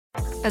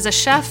As a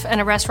chef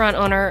and a restaurant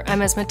owner,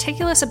 I'm as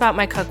meticulous about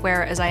my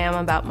cookware as I am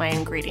about my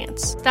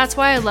ingredients. That's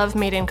why I love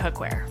Made in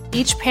Cookware.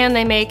 Each pan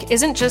they make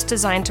isn't just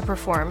designed to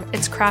perform,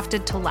 it's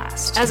crafted to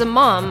last. As a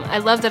mom, I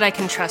love that I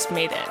can trust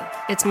Made in.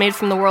 It's made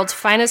from the world's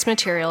finest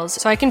materials,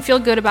 so I can feel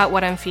good about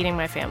what I'm feeding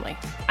my family.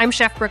 I'm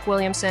Chef Brooke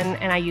Williamson,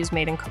 and I use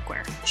Made in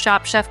Cookware.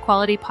 Shop chef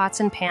quality pots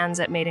and pans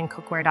at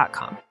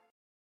madeincookware.com.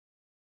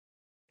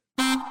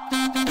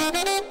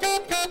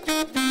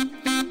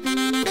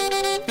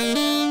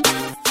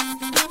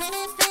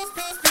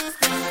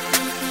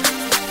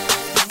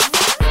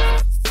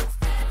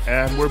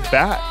 And we're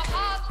back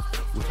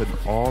with an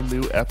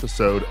all-new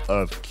episode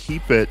of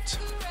Keep It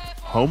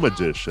Home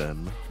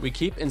Edition. We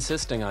keep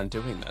insisting on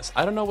doing this.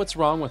 I don't know what's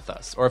wrong with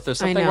us, or if there's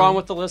something wrong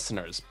with the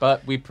listeners,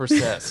 but we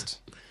persist.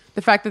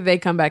 The fact that they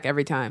come back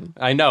every time.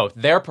 I know.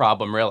 Their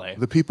problem, really.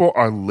 The people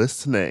are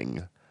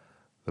listening.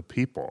 The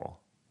people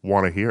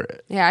want to hear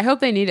it. Yeah, I hope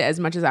they need it as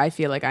much as I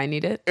feel like I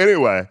need it.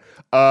 Anyway,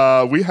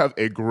 we have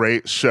a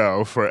great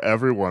show for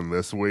everyone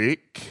this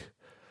week.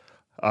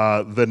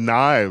 The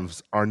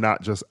knives are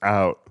not just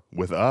out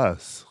with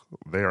us.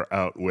 They are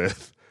out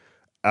with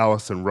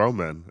Allison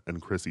Roman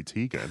and Chrissy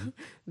Teigen.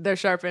 They're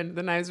sharpened.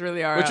 The knives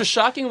really are Which out. is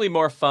shockingly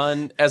more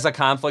fun as a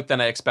conflict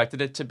than I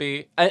expected it to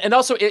be. And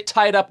also, it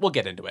tied up, we'll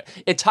get into it.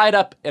 It tied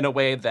up in a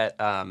way that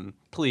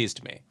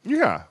pleased me.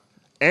 Yeah.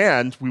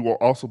 And we will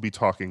also be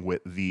talking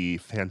with the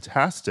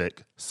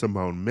fantastic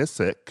Simone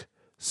Missick,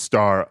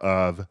 star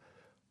of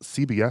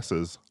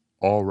CBS's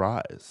All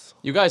Rise.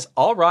 You guys,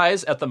 All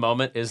Rise at the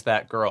moment is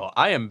that girl.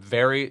 I am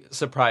very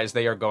surprised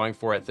they are going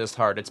for it this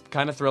hard. It's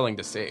kind of thrilling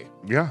to see.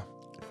 Yeah.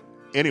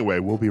 Anyway,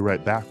 we'll be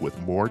right back with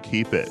more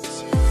Keep It.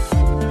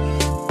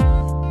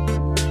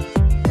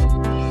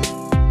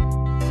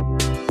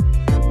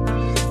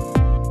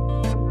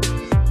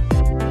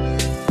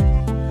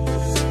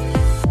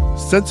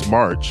 Since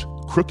March,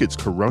 Crooked's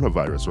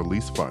Coronavirus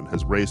Release Fund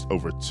has raised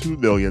over $2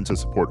 million to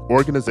support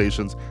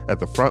organizations at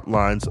the front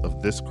lines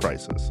of this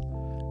crisis.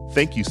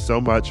 Thank you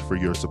so much for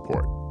your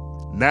support.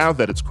 Now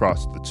that it's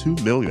crossed the 2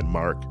 million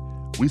mark,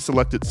 we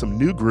selected some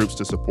new groups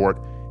to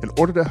support in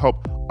order to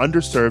help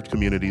underserved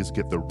communities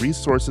get the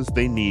resources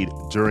they need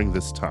during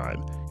this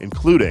time,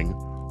 including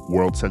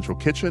World Central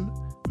Kitchen,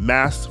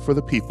 Masks for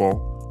the People,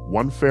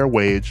 One Fair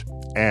Wage,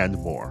 and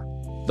more.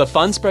 The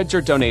fund spreads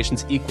your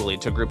donations equally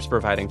to groups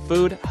providing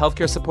food,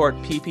 healthcare support,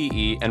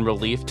 PPE, and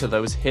relief to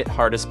those hit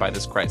hardest by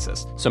this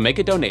crisis. So make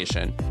a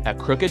donation at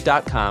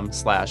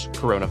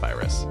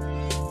crooked.com/coronavirus.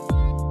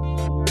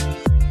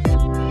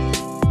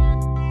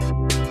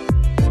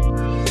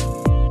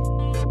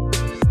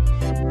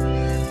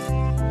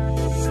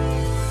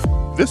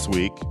 This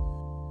week,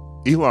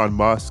 Elon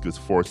Musk is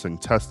forcing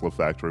Tesla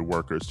factory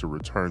workers to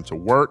return to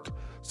work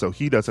so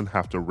he doesn't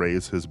have to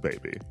raise his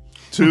baby.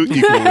 Two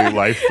equally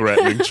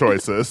life-threatening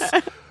choices.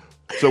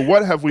 So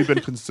what have we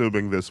been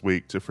consuming this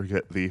week to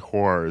forget the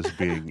horrors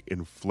being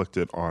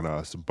inflicted on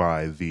us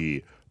by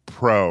the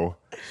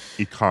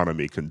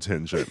pro-economy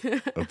contingent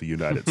of the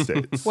United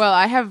States? Well,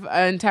 I have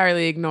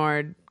entirely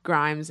ignored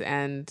Grimes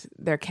and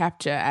their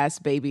CAPTCHA-ass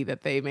baby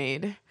that they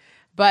made.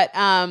 But,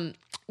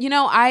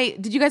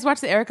 did you guys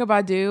watch the Erykah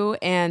Badu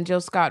and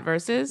Jill Scott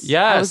versus?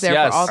 Yes, I was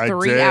there for all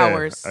 3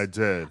 hours. I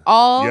did.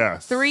 All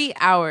 3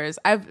 hours.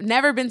 I've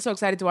never been so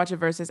excited to watch a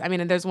versus. I mean,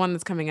 and there's one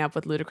that's coming up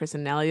with Ludacris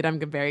and Nelly that I'm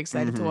very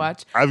excited to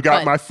watch. I've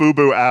got my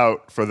FUBU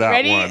out for that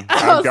Ready? one.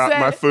 I've got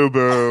my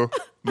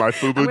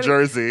FUBU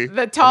jersey.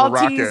 The tall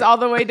I'm a tees rocket. all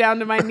the way down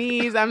to my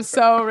knees. I'm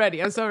so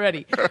ready.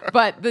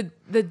 But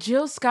the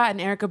Jill Scott and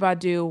Erykah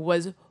Badu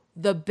was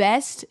the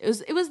best.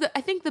 It was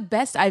I think the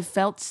best I've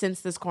felt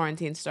since this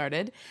quarantine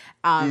started.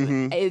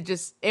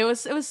 It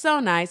was so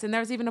nice, and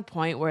there was even a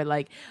point where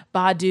like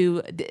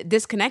Badu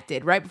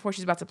disconnected right before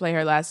she's about to play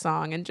her last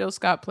song, and Jill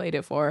Scott played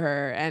it for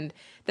her. And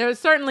there was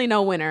certainly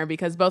no winner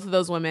because both of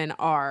those women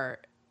are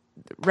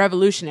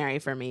revolutionary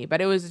for me. But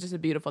it was just a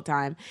beautiful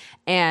time,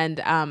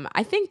 and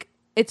I think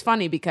it's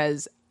funny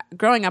because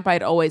growing up,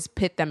 I'd always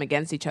pit them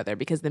against each other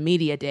because the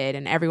media did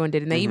and everyone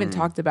did. And they even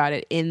talked about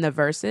it in the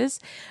verses.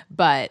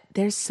 But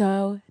they're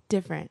so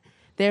different.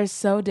 They're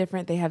so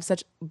different. They have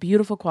such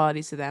beautiful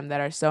qualities to them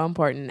that are so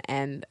important.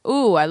 And,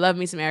 ooh, I love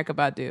me some Erykah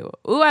Badu.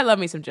 Ooh, I love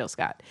me some Jill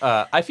Scott.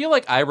 I feel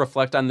like I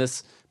reflect on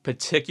this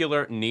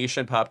particular niche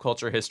in pop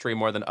culture history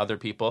more than other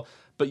people.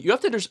 But you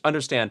have to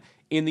understand,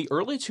 in the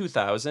early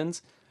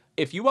 2000s,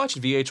 if you watched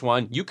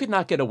VH1, you could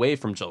not get away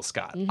from Jill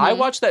Scott. I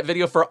watched that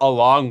video for A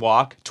Long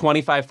Walk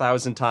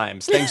 25,000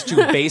 times thanks to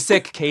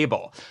basic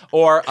cable.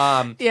 Or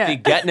the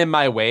Getting in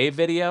My Way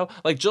video.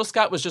 Like, Jill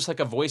Scott was just like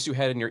a voice you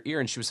had in your ear,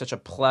 and she was such a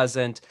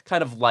pleasant,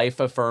 kind of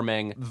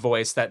life-affirming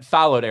voice that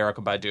followed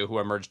Erykah Badu, who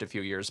emerged a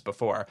few years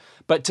before.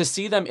 But to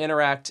see them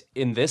interact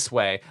in this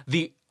way,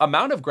 the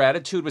amount of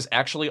gratitude was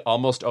actually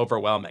almost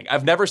overwhelming.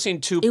 I've never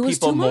seen two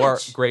people more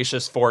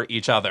gracious for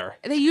each other.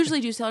 They usually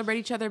do celebrate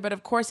each other, but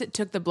of course it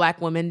took the black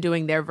women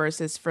doing their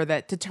verses for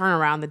that to turn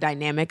around the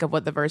dynamic of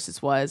what the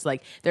verses was.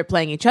 Like, they're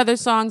playing each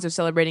other's songs, they're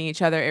celebrating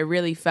each other. It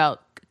really felt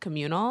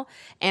communal.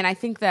 And I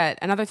think that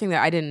another thing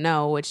that I didn't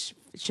know, which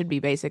should be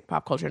basic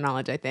pop culture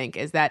knowledge, I think,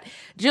 is that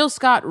Jill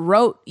Scott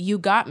wrote You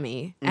Got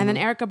Me, and then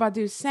Erykah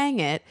Badu sang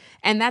it,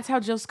 and that's how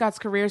Jill Scott's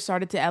career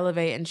started to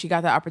elevate, and she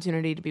got the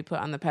opportunity to be put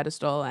on the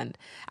pedestal. And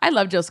I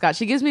love Jill Scott.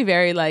 She gives me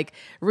very like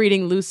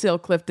reading Lucille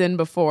Clifton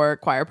before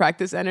choir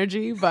practice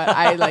energy, but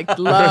I like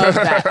love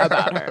that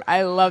about her.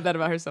 I love that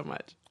about her so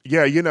much.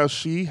 Yeah,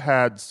 she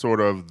had sort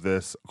of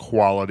this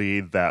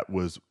quality that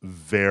was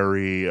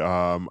very,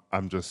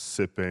 I'm just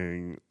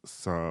sipping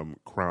some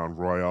Crown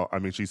Royal. I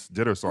mean, she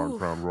did her song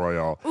Crown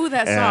Royal. Ooh,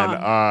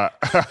 that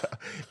song.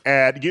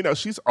 And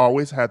she's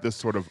always had this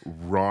sort of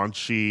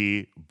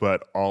raunchy,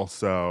 but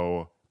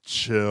also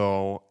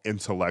chill,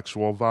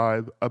 intellectual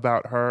vibe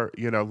about her.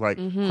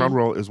 Crown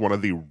Royal is one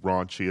of the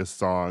raunchiest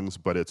songs,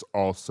 but it's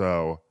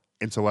also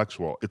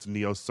intellectual. It's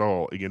neo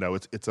soul.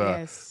 It's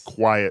a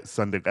quiet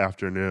Sunday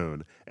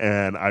afternoon,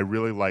 and I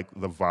really like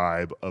the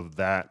vibe of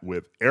that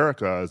with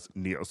Erykah's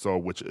neo soul,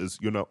 which is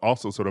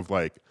also sort of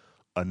like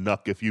a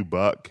knuck if you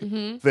buck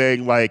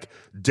thing. Like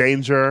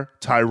Danger,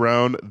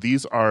 Tyrone.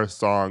 These are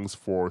songs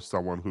for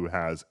someone who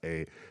has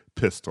a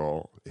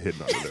pistol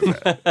hidden under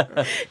their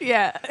head.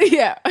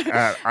 Yeah.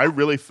 And I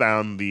really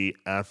found the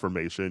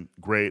affirmation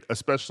great,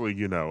 especially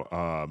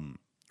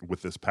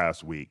with this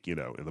past week, in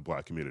the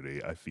Black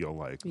community. I feel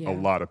like a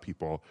lot of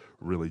people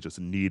really just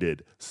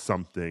needed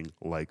something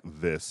like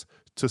this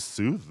to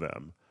soothe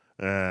them.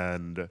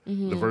 And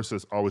the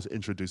verses always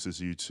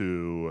introduces you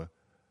to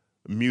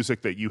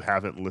music that you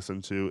haven't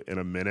listened to in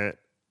a minute.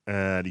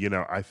 And,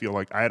 I feel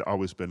like I had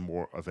always been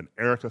more of an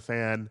Erykah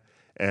fan.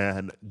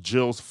 And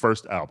Jill's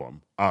first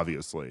album,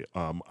 obviously,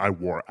 I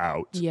Wore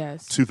Out.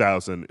 Yes.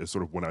 2000 is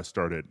sort of when I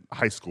started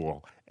high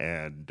school.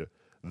 And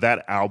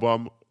that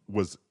album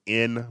was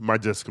in my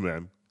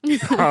Discman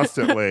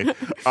constantly.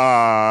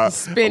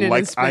 Spinning like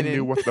and spinning. I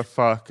knew what the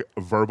fuck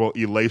verbal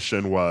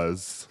elation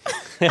was.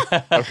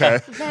 Okay.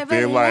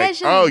 Being like,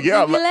 oh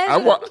yeah, I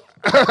want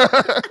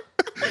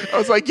I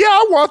was like, yeah,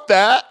 I want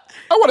that.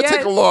 I want to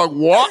take a long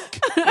walk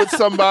with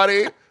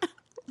somebody.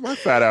 My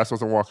fat ass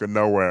wasn't walking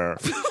nowhere.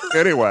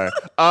 Anyway.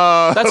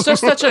 That's just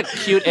such a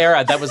cute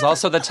era. That was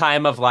also the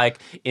time of like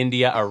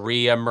India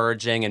Arie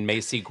emerging and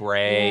Macy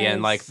Gray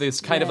and like this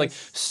kind of like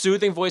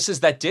soothing voices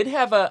that did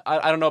have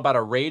I don't know about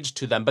a rage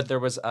to them, but there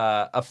was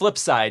a flip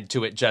side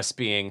to it just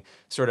being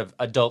sort of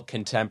adult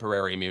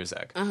contemporary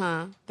music.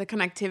 The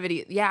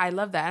connectivity. Yeah, I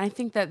love that. And I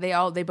think that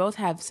they both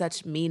have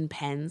such mean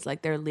pens.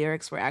 Like their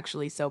lyrics were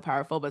actually so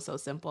powerful but so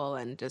simple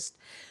and just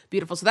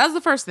beautiful. So that was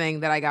the first thing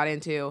that I got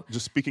into.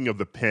 Just speaking of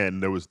the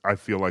pen, there was, I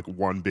feel like,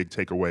 one big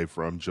takeaway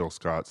from Jill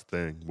Scott's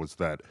thing was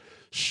that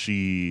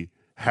she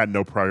had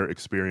no prior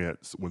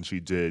experience when she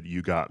did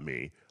You Got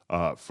Me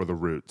for The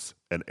Roots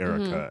and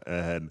Erykah.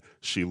 And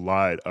she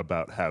lied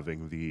about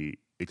having the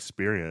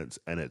experience.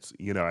 And it's,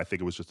 I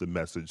think it was just a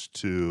message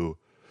to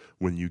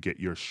when you get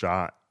your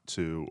shot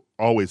to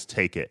always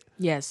take it.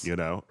 Yes.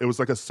 It was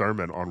like a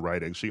sermon on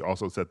writing. She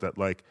also said that,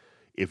 like,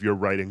 if you're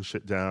writing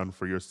shit down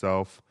for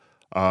yourself,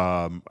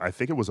 I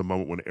think it was a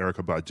moment when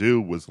Erykah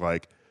Badu was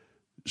like,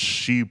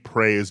 she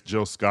praised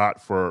Jill Scott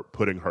for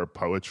putting her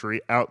poetry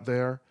out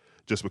there,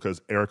 just because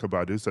Erykah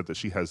Badu said that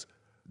she has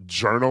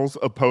journals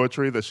of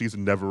poetry that she's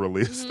never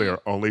released. They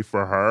are only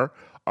for her.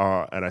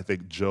 And I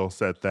think Jill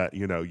said that,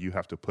 you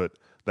have to put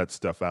that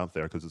stuff out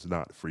there because it's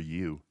not for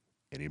you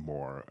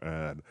anymore.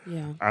 And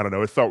I don't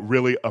know, it felt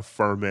really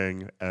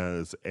affirming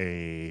as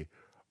a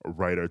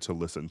writer to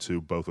listen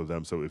to both of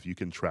them. So if you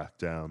can track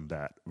down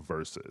that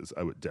verses,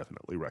 I would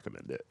definitely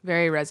recommend it.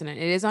 Very resonant.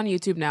 It is on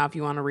YouTube now if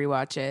you want to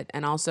rewatch it.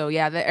 And also,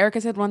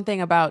 Erykah said one thing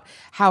about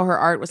how her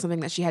art was something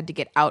that she had to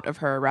get out of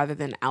her rather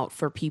than out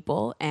for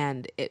people.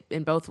 And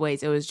in both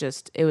ways, it was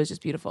just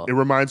beautiful. It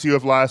reminds you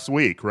of last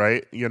week,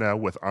 right?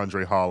 With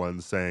Andre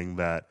Holland saying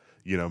that,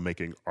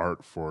 making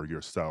art for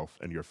yourself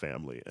and your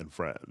family and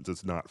friends.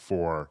 It's not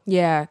for,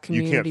 community-based.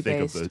 You can't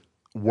think of the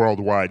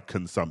worldwide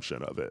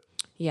consumption of it.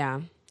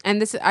 Yeah. And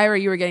this, Ira,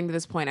 you were getting to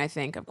this point, I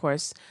think. Of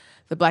course,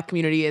 the Black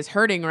community is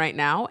hurting right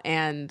now.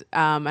 And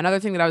another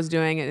thing that I was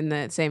doing in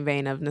the same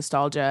vein of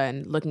nostalgia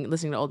and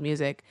listening to old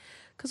music,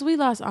 because we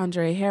lost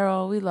Andre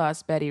Harrell, we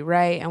lost Betty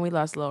Wright, and we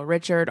lost Little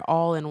Richard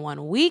all in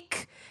 1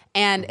 week.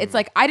 And it's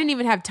like, I didn't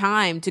even have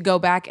time to go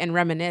back and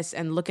reminisce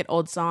and look at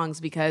old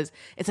songs because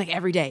it's like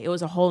every day. It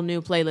was a whole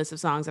new playlist of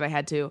songs that I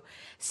had to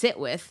sit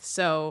with.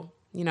 So,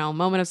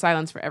 moment of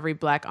silence for every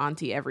Black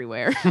auntie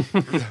everywhere.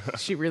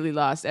 She really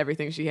lost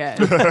everything she had.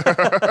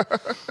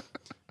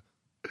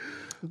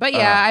 But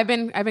I've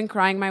been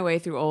crying my way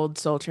through old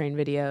Soul Train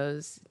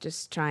videos,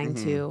 just trying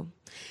to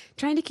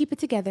keep it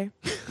together.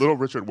 Little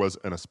Richard was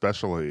an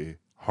especially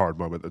hard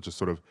moment that just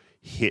sort of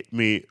hit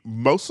me,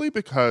 mostly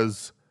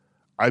because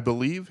I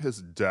believe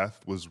his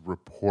death was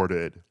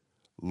reported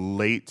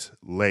late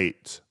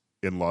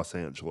in Los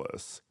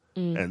Angeles.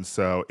 And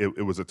so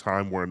it was a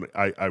time when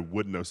I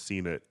wouldn't have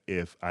seen it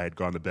if I had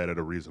gone to bed at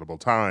a reasonable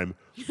time.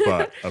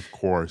 But, of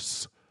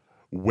course,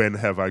 when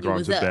have I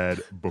gone to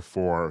bed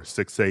before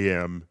 6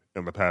 a.m.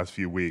 in the past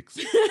few weeks?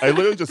 I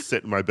literally just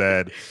sit in my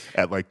bed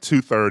at like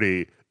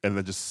 2:30 and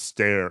then just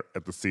stare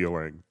at the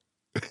ceiling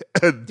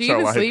Do you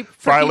even sleep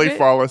for finally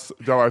Keep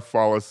It? till I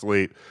fall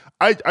asleep.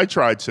 I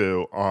try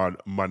to on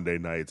Monday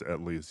nights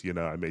at least. You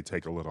know, I may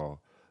take a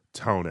little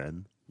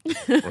tonin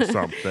or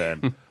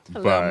something. A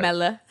little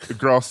Mela.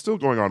 Girl, still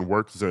going on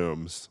work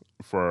Zooms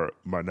for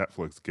my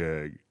Netflix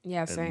gig.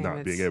 Yeah, and same.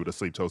 not being able to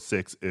sleep till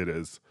 6.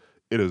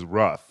 It is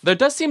rough. There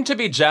does seem to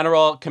be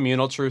general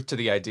communal truth to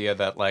the idea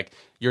that like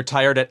you're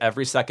tired at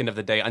every second of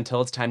the day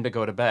until it's time to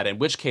go to bed. In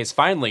which case,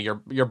 finally,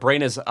 your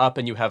brain is up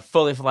and you have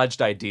fully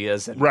fledged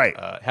ideas and Right.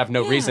 Have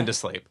no reason to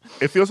sleep.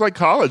 It feels like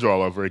college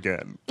all over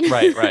again.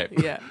 Right.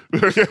 Yeah.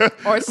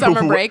 Or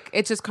summer break.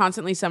 It's just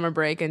constantly summer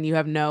break, and you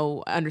have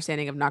no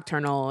understanding of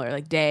nocturnal or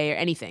like day or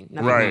anything.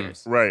 Nothing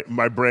matters. Right.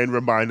 My brain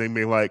reminding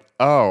me like,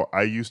 oh,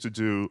 I used to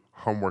do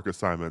homework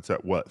assignments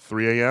at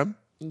 3 a.m.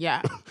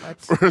 Yeah.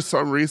 for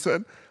some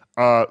reason.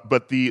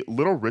 But the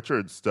Little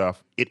Richard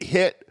stuff, it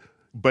hit,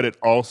 but it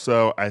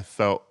also, I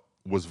felt,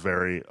 was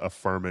very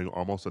affirming,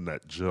 almost in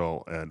that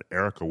Jill and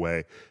Erica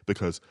way,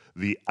 because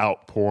the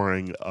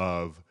outpouring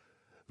of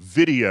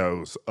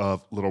videos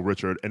of Little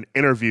Richard and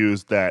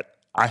interviews that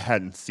I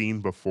hadn't seen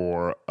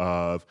before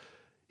of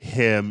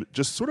him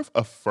just sort of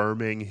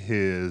affirming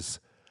his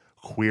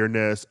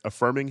queerness,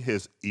 affirming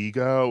his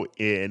ego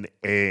in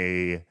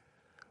a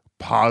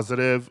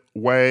positive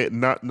way,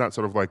 not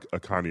sort of like a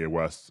Kanye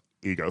West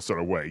ego sort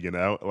of way, you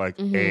know? Like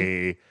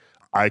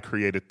I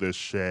created this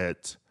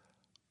shit,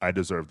 I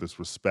deserve this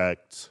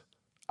respect,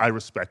 I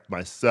respect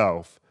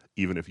myself,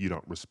 even if you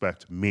don't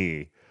respect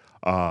me.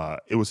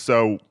 It was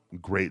so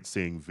great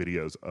seeing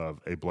videos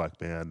of a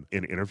black man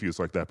in interviews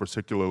like that,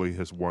 particularly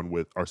his one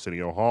with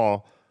Arsenio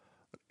Hall,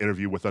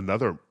 interview with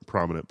another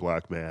prominent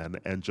black man,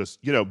 and just,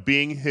 you know,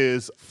 being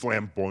his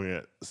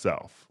flamboyant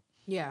self.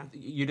 Yeah.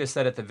 You just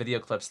said it, the video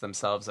clips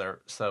themselves are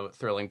so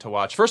thrilling to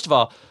watch. First of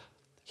all,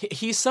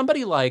 he's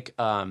somebody like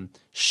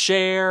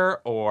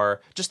Cher,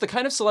 or just the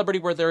kind of celebrity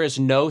where there is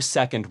no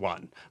second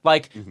one.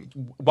 Like,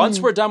 once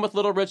we're done with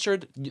Little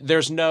Richard,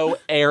 there's no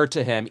heir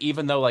to him,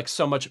 even though like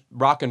so much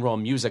rock and roll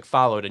music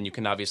followed, and you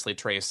can obviously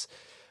trace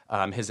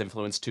his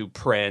influence to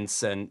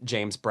Prince and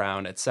James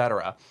Brown,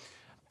 etc.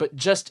 But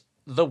just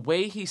the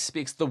way he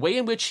speaks, the way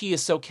in which he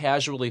is so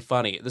casually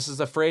funny. This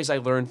is a phrase I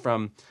learned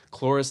from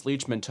Cloris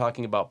Leachman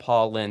talking about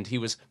Paul Lynde. He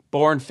was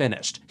born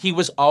finished. He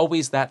was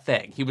always that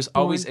thing. He was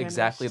always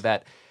exactly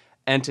that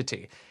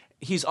entity.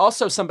 He's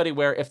also somebody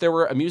where if there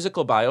were a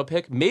musical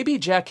biopic, maybe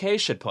Jack Hay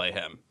should play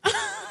him.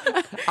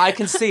 I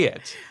can see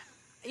it.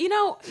 You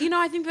know,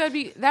 I think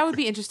that would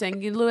be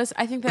interesting, Lewis.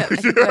 I think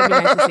that'd be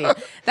nice to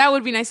see. That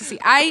would be nice to see.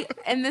 I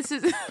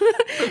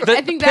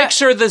think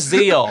Picture the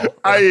zeal.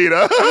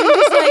 Aida.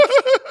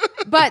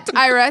 But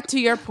Ira, to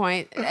your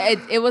point,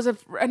 it was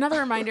another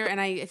reminder,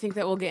 and I think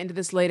that we'll get into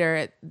this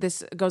later.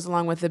 This goes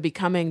along with the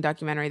Becoming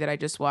documentary that I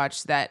just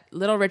watched, that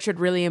Little Richard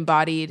really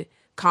embodied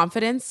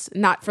confidence,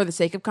 not for the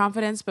sake of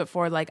confidence, but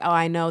for like, oh,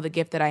 I know the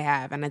gift that I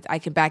have, and I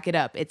can back it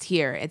up. It's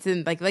here. It's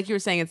in like you were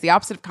saying, it's the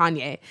opposite of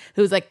Kanye,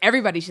 who's like,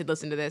 everybody should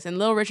listen to this. And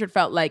Little Richard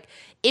felt like,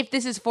 if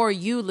this is for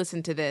you,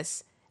 listen to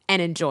this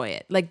and enjoy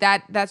it. Like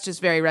that's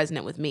just very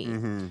resonant with me.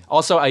 Mm-hmm.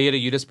 Also, Aida,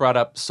 you just brought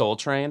up Soul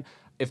Train.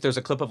 If there's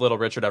a clip of Little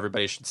Richard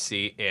everybody should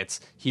see,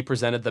 he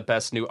presented the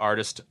Best New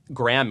Artist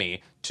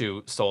Grammy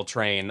to Soul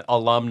Train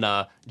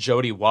alumna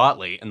Jody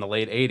Watley in the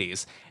late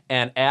 80s.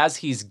 And as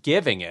he's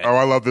giving it,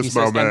 I love this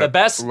moment. Says, and the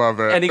best,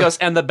 love it. And he goes,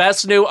 and the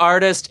best new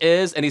artist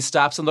is, and he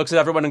stops and looks at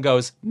everyone and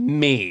goes,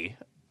 me.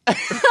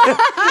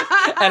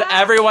 And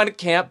everyone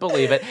can't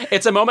believe it.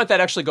 It's a moment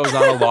that actually goes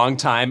on a long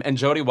time, and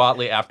Jody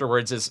Watley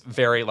afterwards is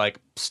very like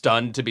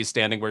stunned to be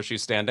standing where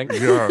she's standing.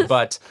 Yeah.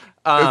 But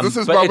this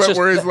is moment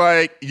where he's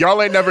like,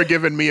 y'all ain't never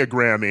given me a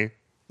Grammy.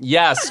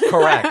 Yes,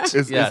 correct.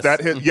 Is that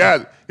his?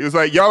 Yeah. He was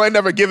like, y'all ain't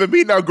never given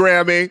me no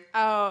Grammy.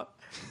 Oh.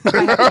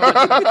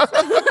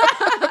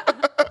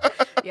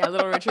 Yeah,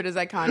 Little Richard is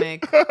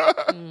iconic.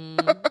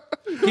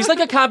 He's like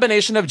a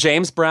combination of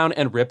James Brown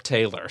and Rip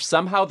Taylor.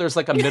 Somehow there's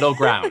like a middle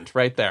ground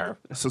right there.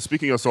 So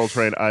speaking of Soul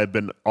Train, I've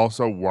been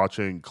also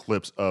watching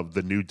clips of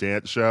the new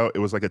dance show. It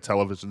was like a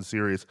television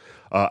series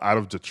out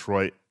of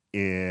Detroit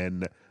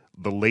in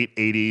the late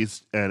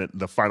 80s, and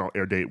the final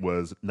air date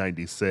was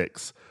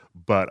 96.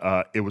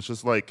 But it was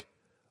just like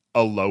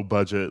a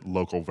low-budget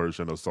local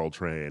version of Soul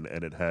Train,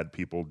 and it had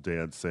people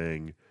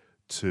dancing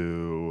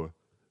to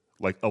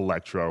like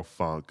electro,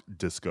 funk,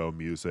 disco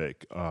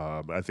music.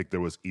 I think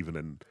there was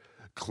even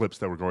clips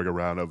that were going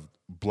around of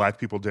black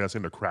people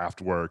dancing to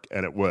Kraftwerk,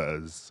 and it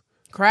was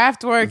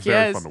Kraftwerk, very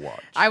yes. fun to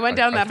watch. I went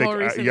down that hole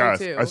recently,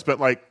 too. I spent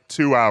like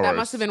 2 hours. That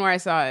must have been where I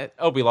saw it.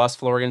 Oh, we lost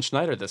Florian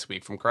Schneider this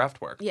week from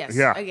Kraftwerk. Yes,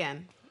 Yeah.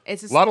 again.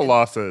 It's a lot of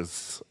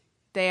losses.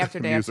 Day after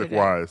day after day.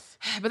 Music-wise.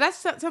 But that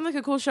sounds like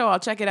a cool show. I'll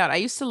check it out. I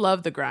used to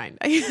love The Grind.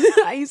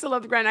 I used to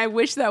love The Grind. I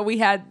wish that we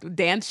had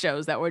dance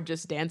shows that were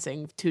just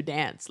dancing to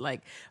dance.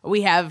 Like,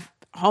 we have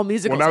whole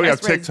musicals. Well, now we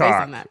have based on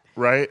TikTok, that.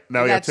 right?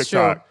 Now we have That's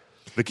TikTok. true.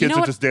 The kids know are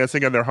what? just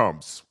dancing in their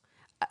homes.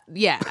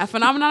 Yeah, a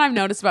phenomenon I've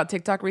noticed about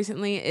TikTok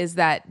recently is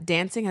that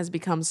dancing has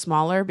become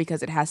smaller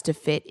because it has to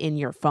fit in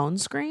your phone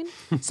screen.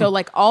 So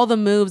like all the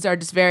moves are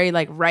just very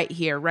like right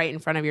here, right in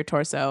front of your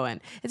torso,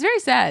 and it's very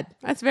sad.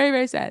 That's very,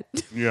 very sad.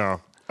 Yeah.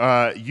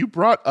 You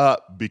brought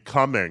up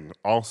Becoming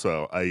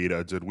also,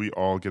 Aida. Did we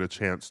all get a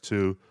chance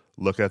to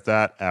look at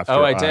that after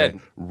I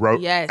did.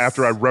 Yes.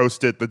 After I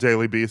roasted the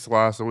Daily Beast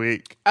last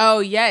week Oh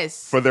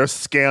yes, for their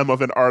scam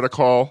of an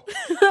article?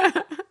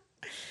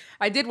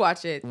 I did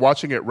watch it.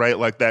 Watching it, right,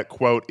 like that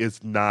quote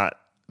is not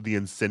the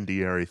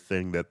incendiary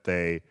thing that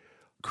they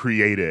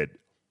created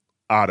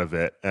out of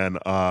it, and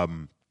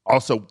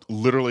also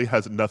literally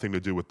has nothing to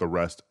do with the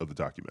rest of the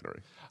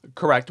documentary.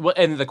 Correct. Well,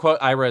 and the quote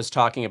Ira is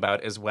talking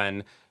about is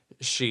when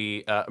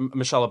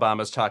Michelle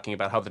Obama is talking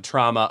about how the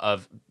trauma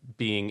of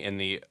being in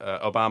the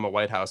Obama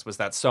White House was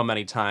that so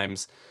many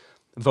times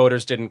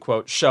voters didn't,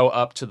 quote, show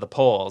up to the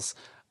polls.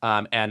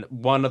 And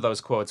one of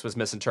those quotes was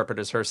misinterpreted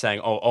as her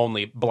saying, oh,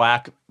 only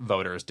black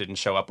voters didn't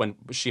show up, when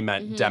she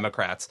meant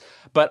Democrats.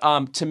 But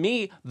to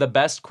me, the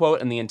best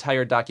quote in the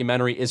entire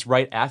documentary is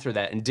right after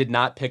that, and did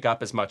not pick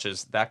up as much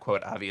as that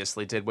quote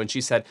obviously did, when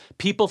she said,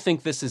 people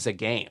think this is a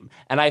game.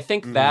 And I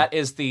think that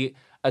is the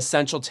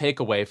essential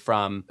takeaway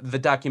from the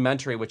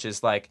documentary, which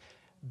is like,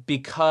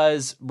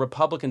 because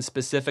Republicans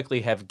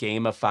specifically have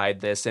gamified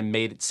this and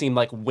made it seem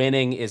like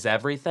winning is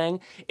everything,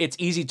 it's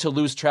easy to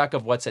lose track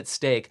of what's at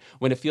stake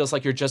when it feels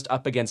like you're just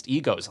up against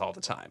egos all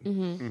the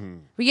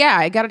time. But yeah,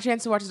 I got a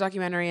chance to watch the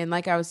documentary, and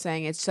like I was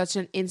saying, it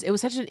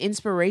was such an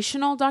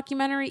inspirational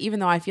documentary. Even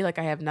though I feel like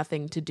I have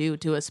nothing to do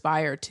to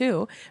aspire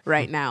to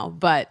right now,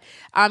 but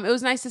it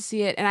was nice to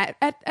see it. And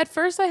at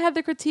first I had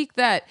the critique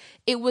that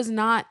it was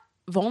not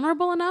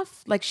vulnerable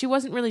enough. Like she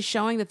wasn't really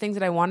showing the things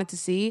that I wanted to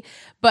see.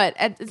 But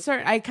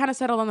I kind of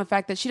settled on the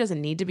fact that she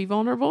doesn't need to be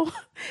vulnerable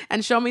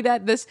and show me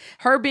that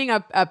her being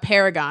a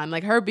paragon,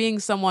 like her being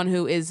someone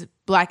who is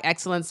Black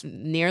excellence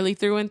nearly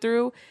through and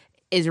through,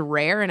 is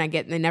rare, and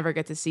they never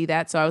get to see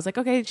that. So I was like,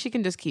 okay,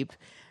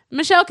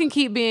 Michelle can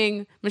keep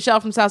being Michelle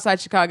from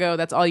Southside Chicago.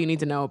 That's all you need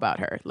to know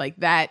about her. Like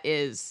that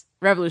is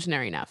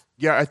revolutionary enough.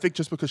 Yeah, I think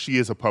just because she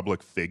is a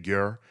public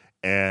figure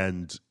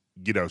and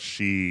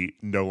she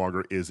no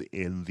longer is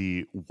in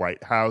the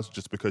White House,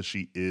 just because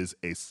she is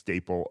a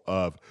staple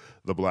of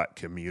the Black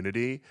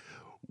community,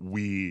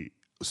 we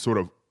sort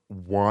of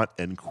want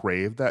and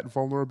crave that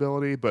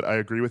vulnerability. But I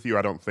agree with you.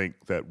 I don't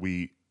think that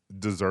we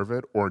deserve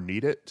it or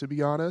need it, to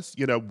be honest.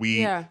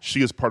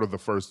 She is part of the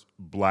first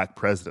Black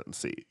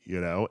presidency,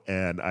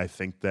 and I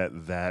think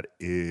that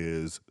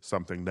is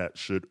something that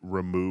should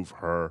remove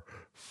her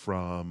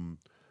from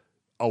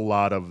a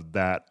lot of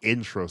that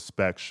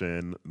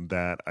introspection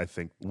that I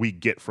think we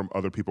get from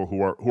other people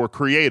who are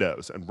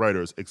creatives and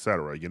writers, et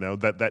cetera.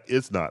 That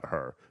is not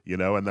her,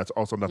 and that's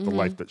also not the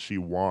life that she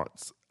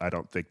wants. I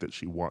don't think that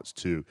she wants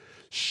to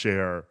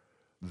share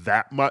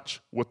that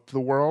much with the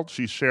world.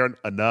 She's shared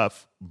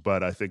enough,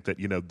 but I think that,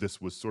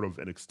 this was sort of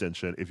an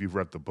extension. If you've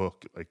read the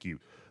book,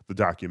 the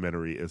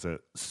documentary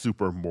isn't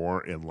super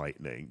more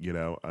enlightening,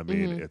 I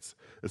mean,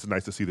 it's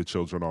nice to see the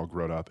children all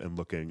grown up and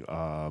looking,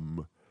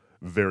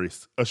 very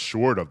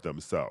assured of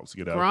themselves,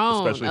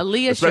 Grown. Especially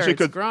Aaliyah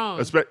shirt's grown.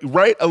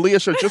 Right? Aaliyah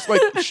shirt,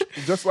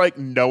 just like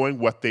knowing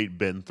what they'd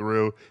been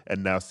through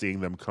and now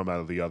seeing them come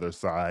out of the other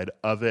side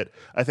of it.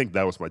 I think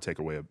that was my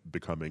takeaway of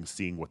Becoming,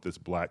 seeing what this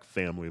Black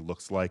family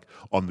looks like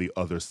on the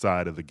other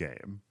side of the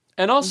game.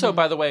 And also,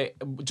 by the way,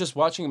 just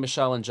watching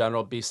Michelle in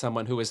general be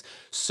someone who is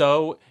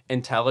so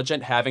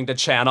intelligent, having to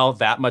channel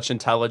that much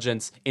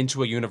intelligence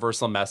into a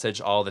universal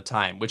message all the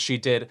time, which she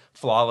did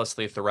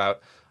flawlessly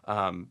throughout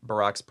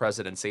Barack's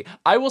presidency.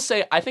 I will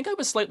say, I think I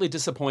was slightly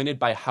disappointed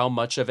by how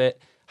much of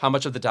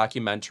the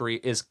documentary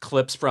is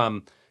clips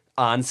from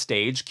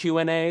on-stage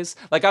Q&As.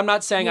 Like, I'm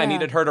not saying I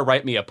needed her to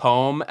write me a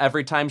poem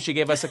every time she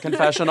gave us a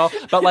confessional,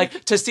 but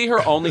like to see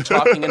her only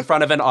talking in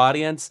front of an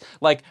audience,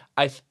 like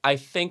I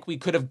think we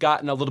could have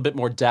gotten a little bit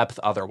more depth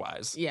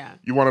otherwise. Yeah.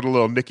 You wanted a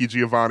little Nikki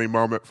Giovanni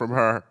moment from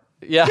her?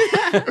 Yeah.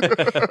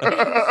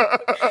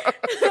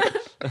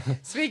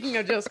 Speaking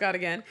of Jill Scott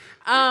again.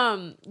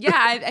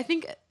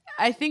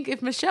 I think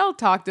if Michelle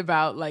talked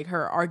about like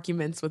her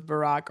arguments with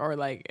Barack, or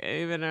like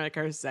even like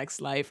her sex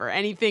life or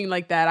anything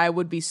like that, I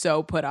would be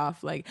so put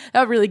off. Like that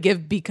would really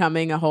give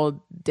Becoming a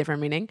whole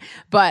different meaning.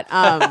 But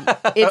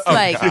it's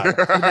like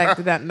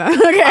no.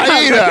 Okay,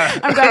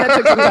 I'm glad that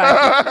took some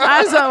time.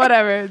 I'm so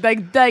whatever.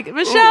 Like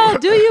Michelle,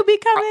 do you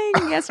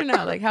Becoming? Yes or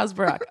no? Like how's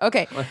Barack?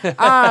 Okay.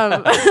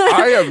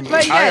 I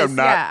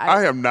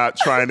am not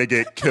trying to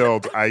get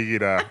killed,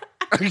 Aida.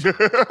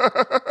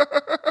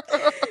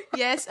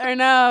 Yes or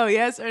no?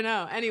 Yes or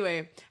no?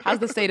 Anyway, how's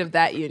the state of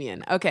that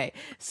union? Okay,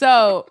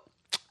 so,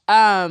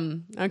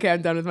 okay,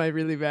 I'm done with my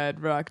really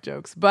bad rock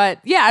jokes. But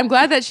yeah, I'm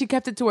glad that she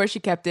kept it to where she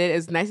kept it.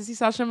 It's nice to see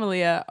Sasha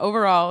Malia.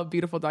 Overall,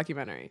 beautiful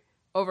documentary.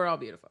 Overall,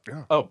 beautiful.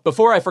 Yeah. Oh,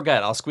 before I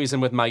forget, I'll squeeze in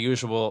with my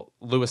usual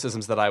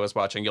Lewisisms that I was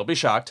watching. You'll be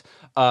shocked.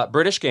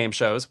 British game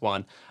shows,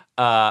 one.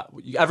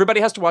 Everybody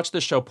has to watch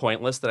this show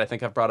Pointless that I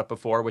think I've brought up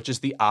before, which is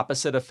the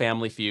opposite of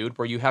Family Feud,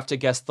 where you have to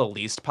guess the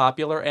least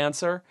popular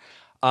answer.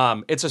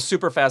 It's a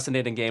super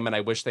fascinating game, and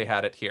I wish they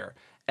had it here.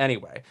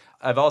 Anyway,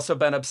 I've also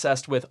been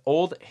obsessed with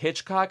old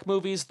Hitchcock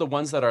movies, the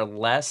ones that are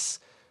less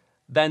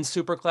than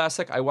super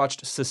classic. I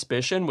watched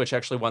Suspicion, which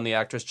actually won the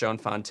actress Joan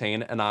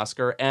Fontaine an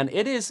Oscar, and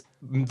it is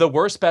the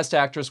worst Best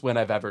Actress win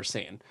I've ever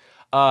seen.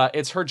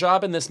 It's her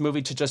job in this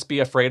movie to just be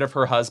afraid of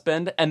her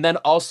husband and then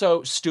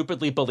also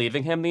stupidly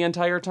believing him the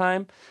entire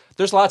time.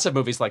 There's lots of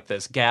movies like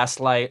this.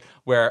 Gaslight,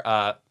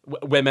 where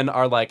women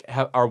are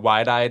are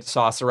wide-eyed,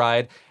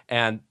 saucer-eyed,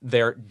 and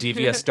their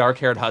devious,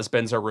 dark-haired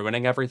husbands are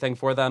ruining everything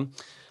for them.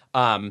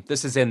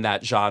 This is in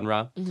that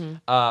genre.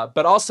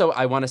 But also,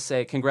 I want to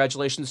say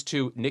congratulations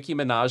to Nicki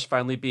Minaj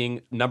finally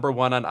being number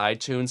 1 on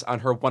iTunes on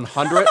her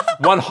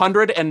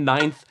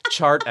 109th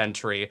chart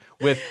entry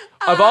with,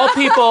 of all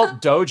people,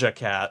 Doja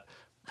Cat.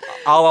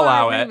 I'll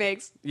allow it.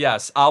 Remakes.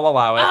 Yes, I'll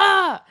allow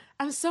it.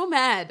 I'm so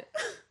mad.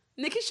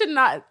 Nicki should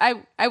not.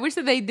 I wish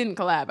that they didn't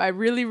collab. I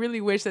really, really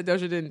wish that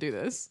Doja didn't do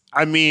this.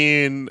 I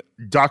mean,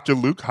 Dr.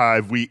 Luke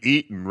Hive, we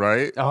eaten,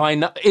 right? Oh, I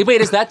know.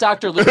 Wait, is that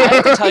Dr. Luke? I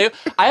have to tell you,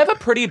 I have a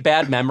pretty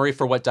bad memory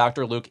for what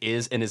Dr. Luke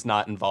is and is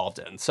not involved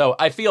in. So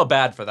I feel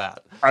bad for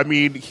that. I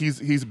mean,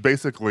 he's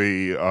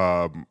basically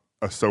a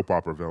soap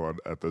opera villain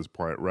at this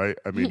point, right?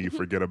 I mean, you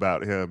forget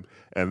about him,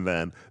 and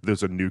then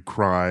there's a new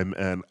crime,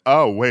 and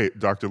oh, wait,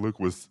 Dr. Luke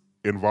was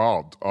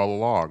involved all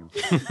along.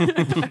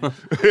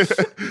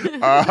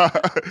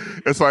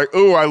 It's like,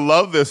 ooh, I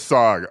love this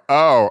song.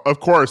 Oh, of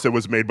course, it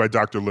was made by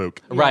Dr.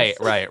 Luke. Right.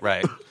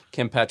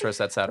 Kim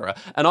Petras, etc.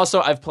 And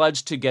also, I've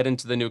pledged to get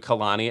into the new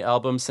Kalani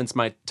album since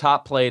my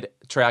top played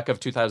track of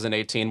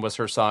 2018 was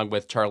her song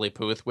with Charlie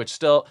Puth, which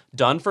still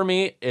done for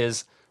me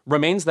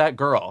remains that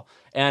girl.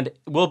 And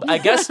will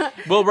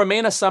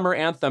remain a summer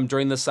anthem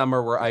during the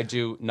summer where I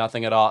do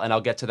nothing at all, and I'll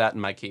get to that in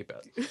my Keep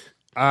It.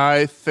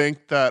 I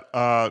think that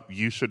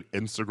you should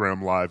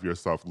Instagram live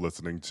yourself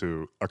listening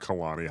to a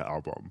Kalani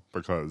album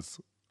because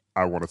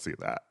I want to see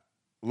that.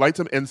 Light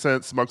some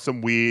incense, smoke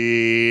some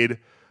weed,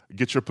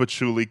 get your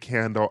patchouli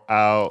candle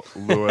out,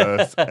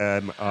 Lewis,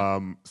 and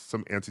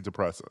some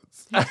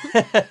antidepressants.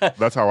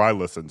 That's how I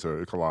listen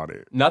to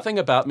Kalani. Nothing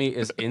about me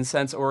is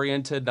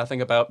incense-oriented.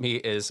 Nothing about me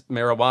is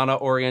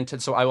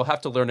marijuana-oriented, so I will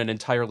have to learn an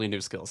entirely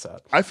new skill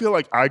set. I feel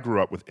like I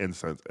grew up with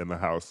incense in the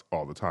house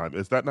all the time.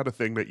 Is that not a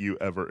thing that you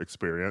ever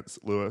experience,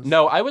 Lewis?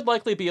 No, I would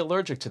likely be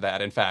allergic to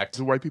that, in fact.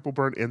 Do white people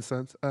burn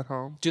incense at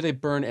home? Do they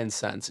burn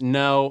incense?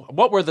 No.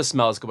 What were the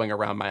smells going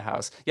around my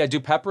house? Yeah,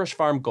 do Pepperish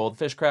Farm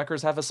goldfish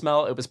crackers have a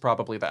smell? It was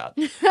probably that.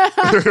 It's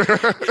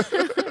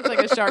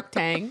like a sharp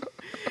tang.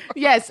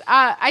 Yes,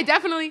 I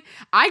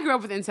grew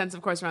up with incense,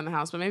 of course, around the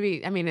house, but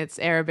it's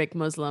Arabic,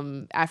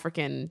 Muslim,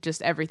 African,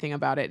 just everything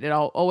about it. It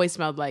always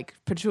smelled like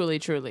patchouli,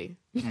 truly.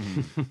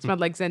 It smelled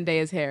like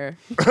Zendaya's hair,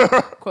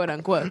 quote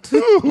unquote.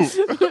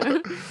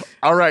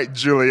 All right,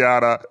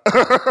 Juliana.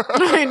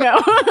 I know.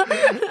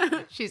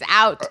 She's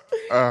out.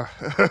 All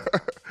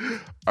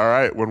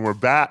right, when we're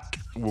back,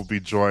 we'll be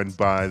joined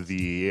by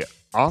the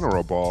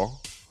Honorable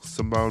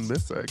Simone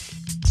Missick.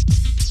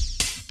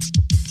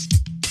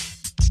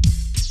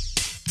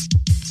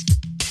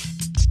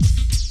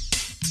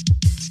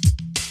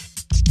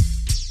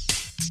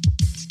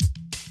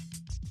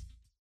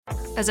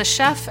 As a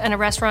chef and a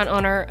restaurant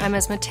owner, I'm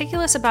as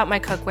meticulous about my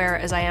cookware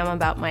as I am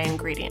about my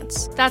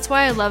ingredients. That's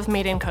why I love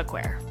Made in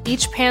Cookware.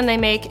 Each pan they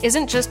make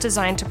isn't just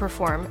designed to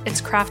perform,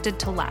 it's crafted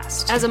to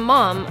last. As a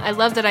mom, I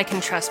love that I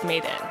can trust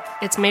Made in.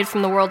 It's made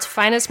from the world's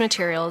finest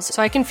materials,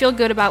 so I can feel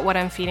good about what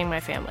I'm feeding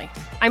my family.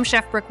 I'm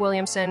Chef Brooke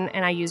Williamson,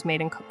 and I use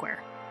Made in Cookware.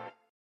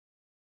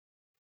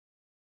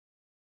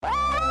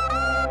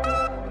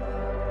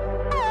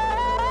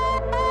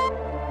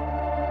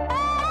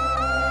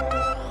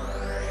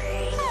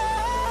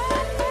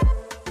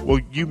 Well,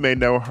 you may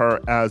know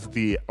her as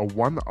the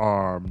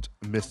one-armed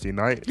Misty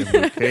Knight in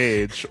Luke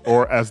Cage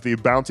or as the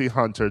bounty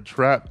hunter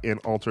Trep in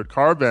Altered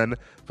Carbon,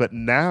 but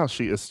now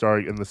she is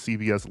starring in the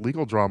CBS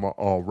legal drama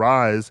All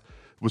Rise,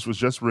 which was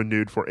just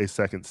renewed for a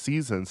second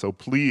season. So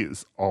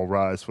please, all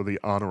rise for the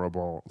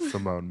Honorable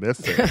Simone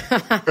Missick.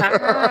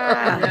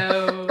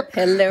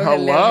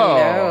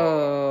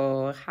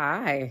 Hello.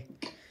 Hi.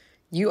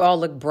 You all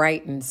look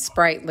bright and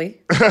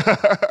sprightly.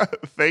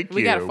 Thank you.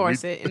 We gotta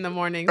force it in the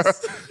mornings.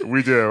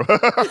 We do.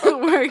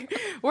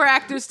 we're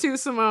actors too,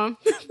 Simone.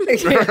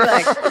 Like,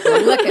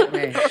 look at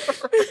me.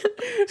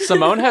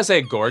 Simone has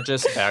a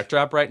gorgeous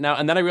backdrop right now,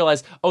 and then I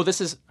realized, this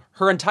is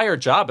her entire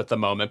job at the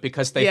moment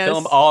because they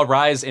film All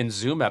Rise in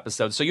Zoom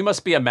episodes. So you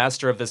must be a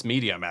master of this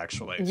medium,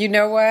 actually. You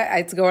know what?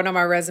 It's going on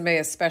my resume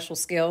as special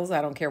skills.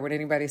 I don't care what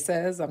anybody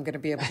says. I'm going to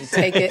be able to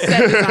take it.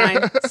 Set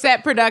design,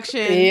 set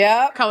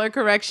production, color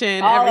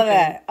correction,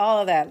 everything.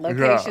 All of that.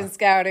 Location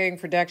scouting,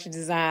 production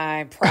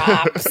design,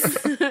 props.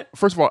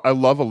 First of all, I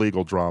love a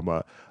legal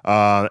drama.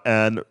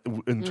 And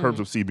in terms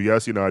of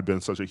CBS, I'd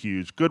been such a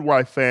huge Good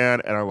Wife fan,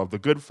 and I love The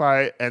Good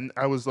Fight. And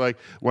I was like,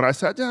 when I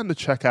sat down to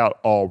check out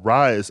All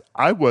Rise,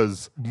 I was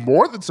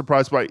more than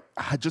surprised by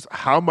just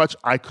how much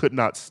I could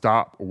not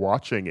stop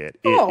watching it.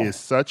 It is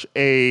such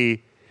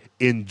a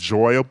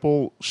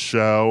enjoyable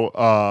show.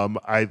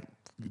 I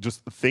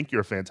just think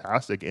you're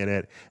fantastic in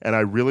it. And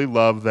I really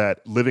love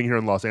that living here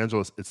in Los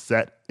Angeles, it's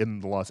set in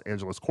the Los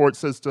Angeles court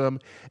system.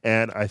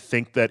 And I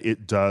think that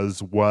it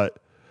does what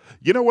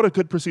a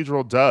good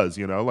procedural does,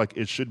 like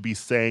it should be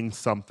saying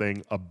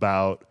something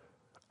about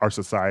our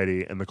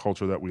society and the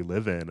culture that we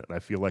live in. And I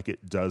feel like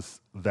it does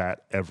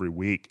that every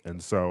week.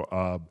 And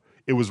so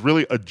it was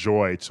really a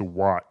joy to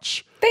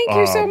watch. Thank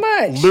you so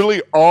much.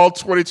 Literally all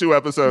 22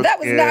 episodes. That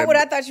was not what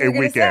I thought you were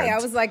going to say. I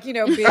was like, being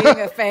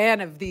a fan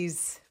of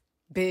these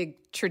big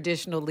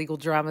traditional legal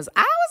dramas,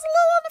 I was a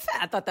little on the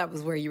fence. I thought that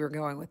was where you were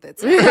going with it.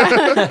 So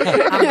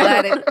I'm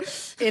glad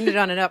it ended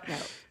on an up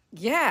note.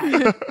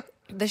 Yeah.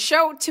 The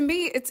show, to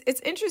me,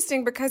 it's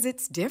interesting because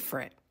it's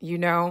different,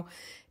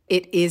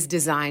 It is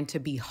designed to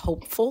be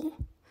hopeful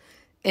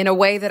in a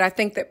way that I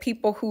think that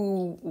people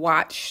who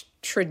watch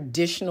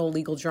traditional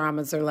legal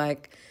dramas are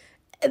like,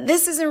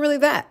 this isn't really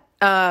that.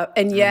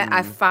 And yet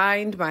I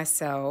find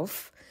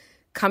myself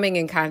coming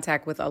in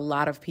contact with a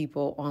lot of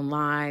people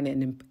online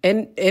and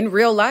in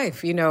real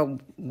life,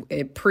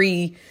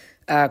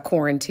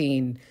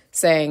 pre-quarantine,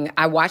 saying,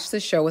 I watch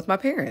this show with my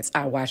parents.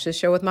 I watch this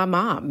show with my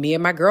mom. Me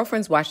and my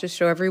girlfriends watch this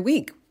show every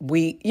week.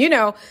 We,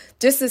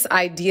 just this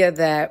idea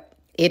that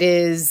it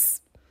is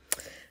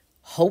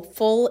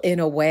hopeful in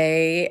a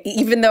way,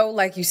 even though,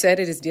 like you said,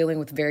 it is dealing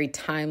with very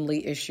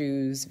timely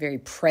issues, very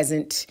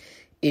present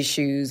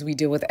issues. We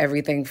deal with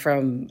everything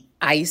from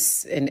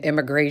ICE and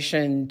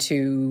immigration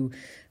to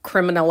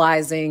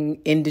criminalizing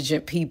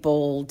indigent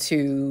people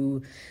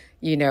to,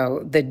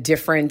 the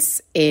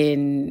difference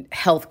in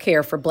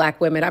healthcare for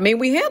Black women. I mean,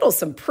 we handle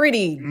some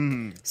pretty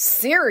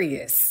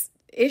serious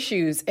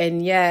issues,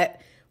 and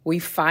yet we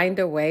find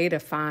a way to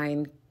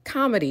find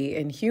comedy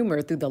and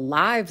humor through the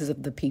lives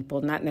of the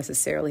people, not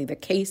necessarily the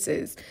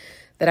cases,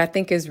 that I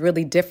think is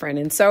really different.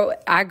 And so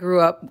I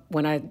grew up,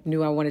 when I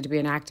knew I wanted to be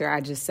an actor,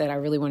 I just said I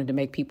really wanted to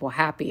make people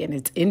happy. And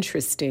it's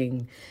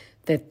interesting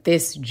that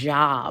this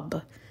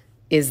job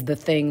is the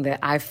thing that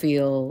I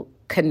feel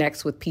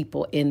connects with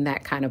people in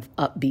that kind of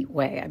upbeat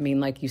way. I mean,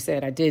 like you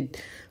said, I did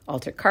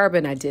Altered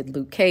Carbon, I did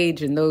Luke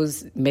Cage, and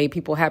those made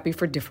people happy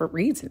for different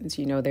reasons.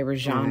 There were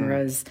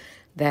genres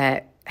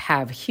that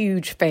have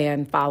huge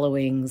fan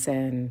followings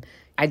and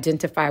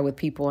identify with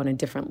people on a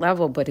different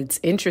level. But it's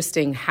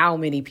interesting how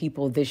many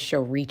people this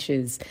show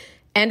reaches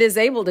and is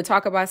able to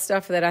talk about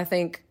stuff that I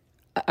think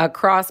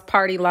across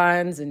party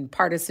lines and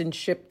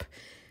partisanship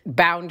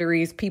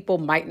boundaries, people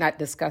might not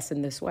discuss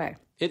in this way.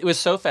 It was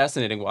so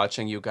fascinating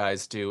watching you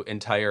guys do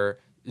entire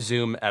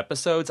Zoom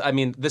episodes. I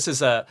mean, this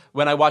is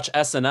when I watch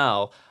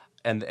SNL,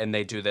 and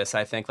they do this,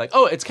 I think like,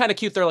 oh, it's kind of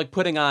cute. They're like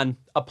putting on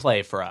a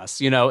play for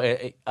us,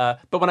 but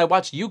when I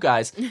watch you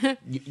guys,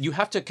 you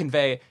have to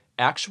convey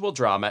actual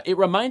drama. It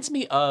reminds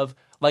me of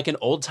like an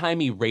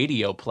old-timey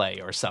radio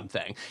play or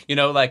something,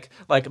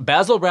 like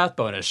Basil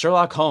Rathbone as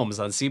Sherlock Holmes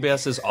on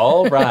CBS's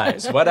All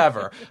Rise,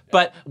 whatever.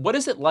 But what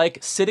is it like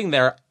sitting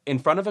there in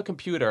front of a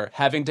computer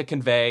having to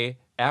convey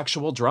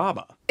actual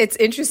drama? It's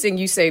interesting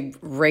you say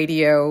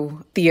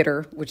radio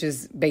theater, which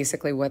is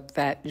basically what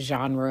that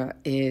genre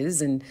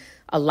is. And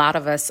a lot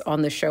of us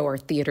on the show are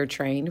theater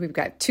trained. We've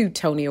got 2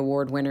 Tony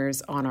Award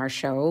winners on our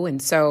show.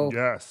 And so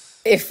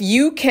if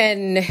you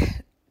can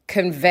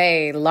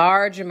convey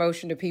large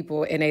emotion to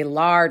people in a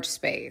large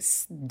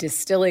space,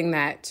 distilling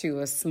that to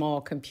a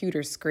small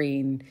computer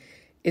screen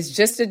is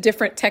just a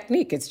different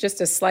technique. It's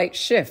just a slight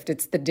shift.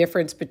 It's the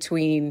difference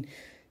between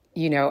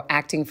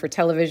acting for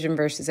television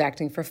versus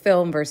acting for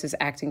film versus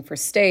acting for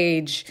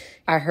stage.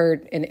 I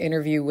heard an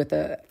interview with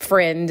a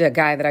friend, a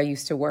guy that I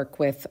used to work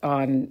with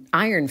on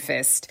Iron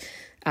Fist,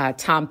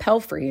 Tom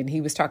Pelfrey, and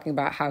he was talking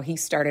about how he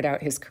started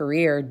out his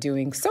career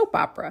doing soap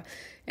opera.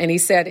 And he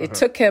said it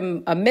took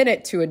him a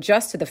minute to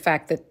adjust to the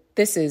fact that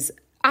this is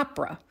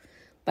opera.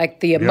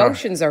 Like the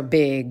emotions are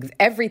big,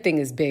 everything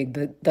is big,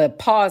 the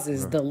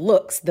pauses, the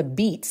looks, the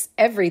beats,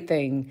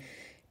 everything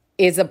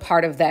is a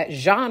part of that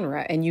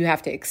genre, and you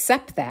have to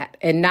accept that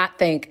and not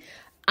think,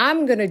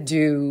 I'm going to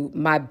do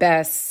my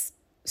best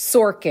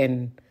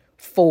Sorkin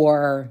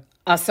for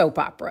a soap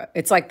opera.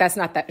 It's like, that's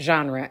not that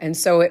genre. And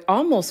so it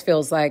almost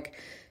feels like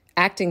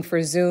acting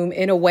for Zoom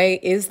in a way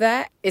is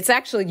that. It's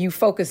actually, you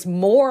focus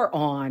more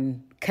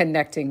on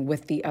connecting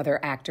with the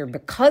other actor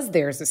because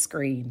there's a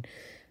screen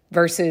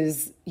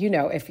versus,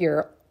 if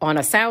you're on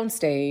a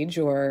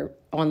soundstage or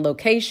on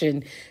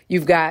location,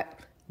 you've got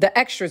the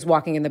extras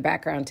walking in the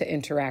background to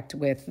interact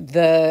with,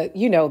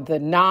 the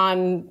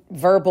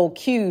non-verbal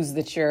cues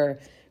that your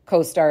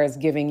co-star is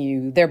giving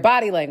you, their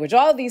body language,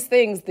 all these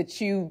things that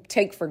you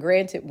take for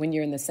granted when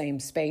you're in the same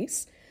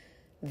space,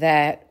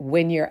 that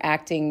when you're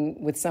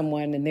acting with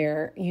someone and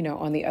they're,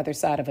 on the other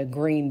side of a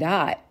green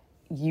dot,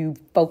 you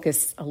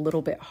focus a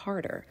little bit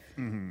harder.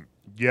 Mm-hmm.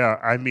 Yeah,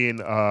 I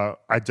mean,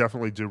 I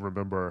definitely do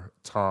remember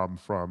Tom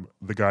from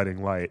The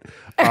Guiding Light.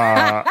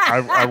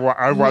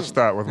 I watched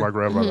that with my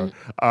grandmother.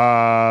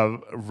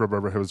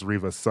 Remember, he was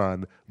Reva's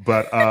son.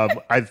 But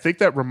I think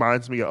that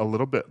reminds me a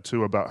little bit,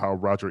 too, about how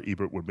Roger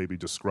Ebert would maybe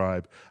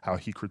describe how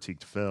he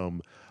critiqued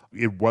film.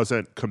 It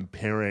wasn't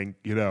comparing,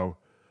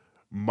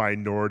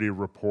 Minority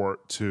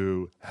Report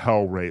to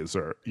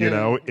Hellraiser. You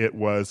know, it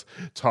was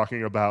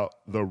talking about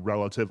the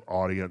relative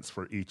audience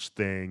for each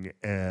thing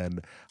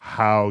and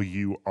how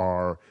you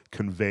are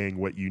conveying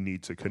what you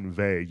need to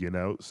convey, you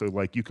know? So,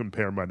 like, you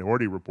compare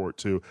Minority Report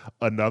to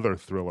another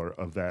thriller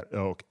of that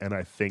ilk, and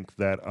I think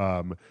that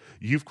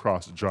you've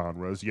crossed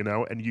genres, you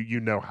know, and you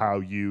know how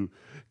you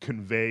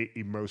convey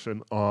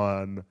emotion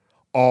on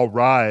All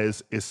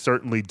Rise is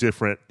certainly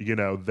different, you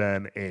know,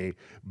 than a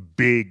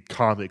big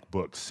comic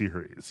book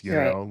series, you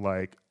know,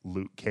 like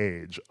Luke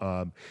Cage.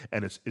 And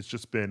it's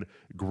just been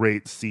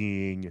great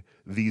seeing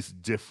these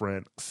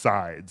different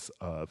sides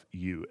of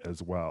you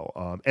as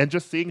well. And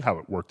just seeing how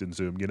it worked in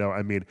Zoom, you know,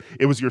 I mean,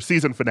 it was your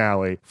season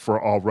finale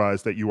for All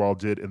Rise that you all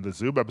did in the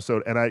Zoom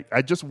episode. And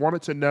I just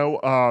wanted to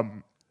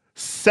know,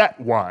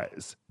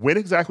 set-wise, when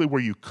exactly were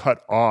you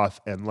cut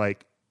off and,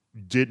 like,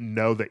 didn't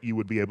know that you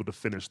would be able to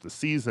finish the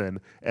season,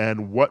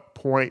 and what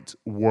point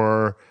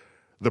were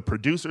the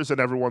producers and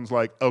everyone's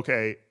like,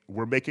 okay,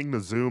 we're making the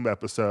Zoom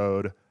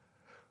episode.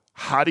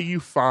 How do you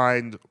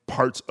find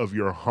parts of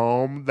your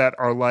home that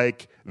are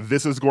like,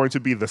 this is going to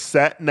be the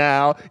set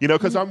now? You know,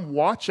 because I'm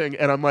watching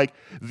and I'm like,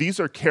 these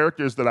are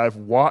characters that I've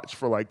watched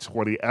for like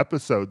 20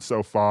 episodes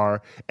so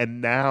far, and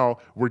now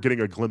we're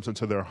getting a glimpse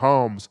into their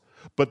homes.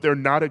 But they're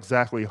not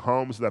exactly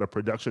homes that a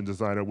production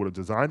designer would have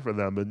designed for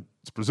them, and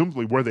it's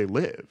presumably where they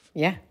live.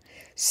 Yeah.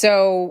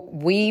 So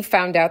we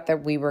found out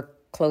that we were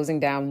closing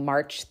down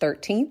March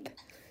 13th.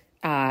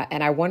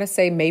 And I want to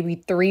say maybe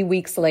 3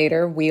 weeks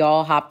later, we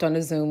all hopped on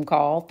a Zoom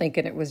call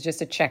thinking it was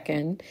just a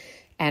check-in.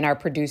 And our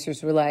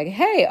producers were like,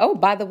 hey, oh,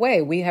 by the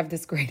way, we have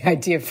this great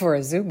idea for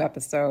a Zoom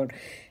episode.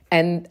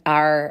 And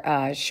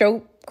our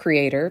show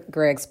creator,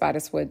 Greg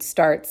Spottiswoode,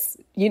 starts,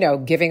 you know,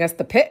 giving us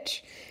the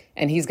pitch.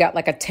 And he's got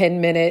like a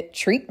 10-minute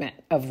treatment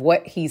of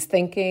what he's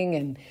thinking.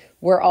 And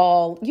we're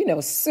all, you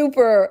know,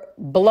 super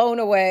blown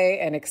away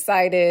and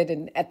excited.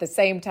 And at the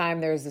same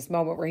time, there's this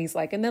moment where he's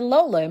like, and then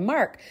Lola and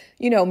Mark,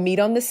 you know, meet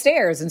on the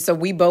stairs. And so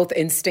we both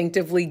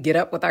instinctively get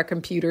up with our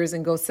computers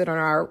and go sit on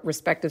our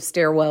respective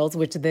stairwells,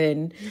 which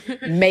then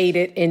made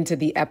it into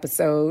the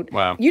episode.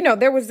 Wow. You know,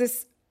 there was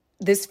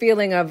this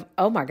feeling of,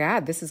 oh my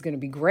God, this is going to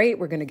be great.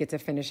 We're going to get to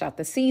finish out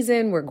the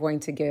season. We're going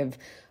to give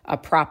a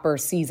proper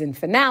season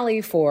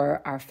finale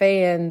for our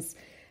fans.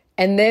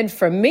 And then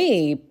for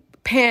me,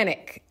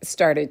 panic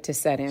started to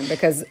set in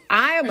because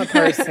I am a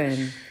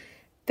person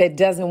that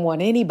doesn't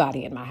want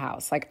anybody in my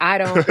house. Like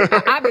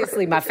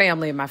obviously my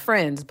family and my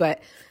friends, but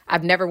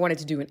I've never wanted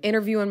to do an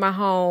interview in my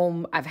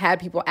home. I've had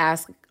people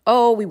ask,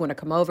 oh, we want to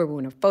come over, we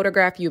want to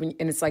photograph you.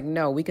 And it's like,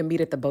 no, we can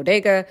meet at the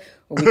bodega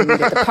or we can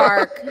meet at the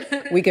park.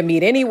 We can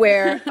meet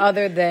anywhere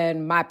other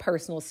than my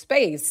personal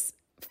space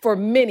for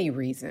many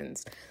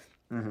reasons.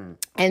 Mm-hmm.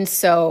 And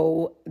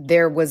so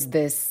there was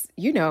this,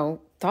 you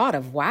know, thought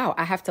of, wow,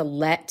 I have to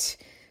let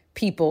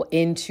people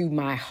into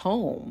my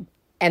home.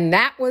 And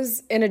that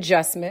was an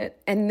adjustment.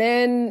 And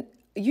then,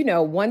 you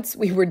know, once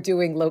we were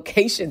doing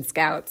location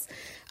scouts,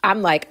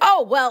 I'm like,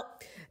 oh, well,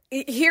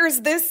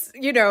 here's this,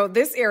 you know,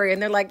 this area.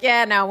 And they're like,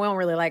 yeah, no, we don't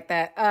really like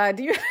that.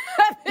 Do you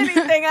have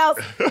anything else?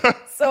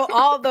 So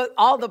all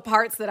the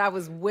parts that I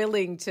was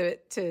willing to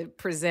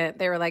present,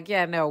 they were like,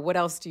 yeah, no, what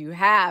else do you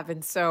have?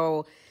 And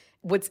so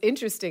what's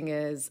interesting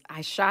is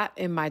I shot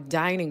in my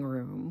dining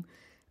room,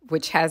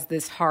 which has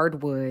this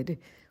hardwood,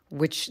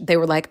 which they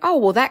were like, oh,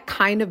 well, that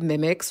kind of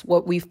mimics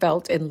what we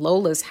felt in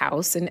Lola's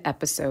house in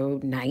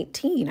episode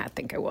 19, I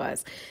think it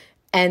was.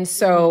 And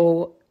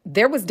so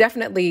there was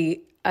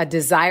definitely a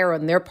desire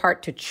on their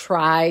part to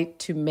try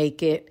to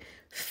make it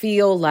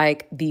feel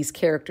like these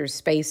characters'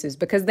 spaces,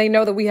 because they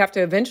know that we have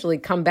to eventually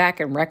come back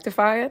and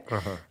rectify it.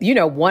 Uh-huh. You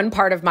know, one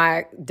part of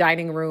my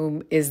dining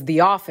room is the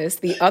office.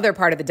 The other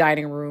part of the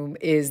dining room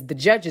is the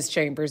judges'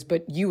 chambers,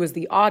 but you as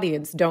the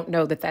audience don't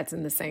know that that's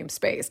in the same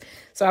space.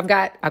 So I've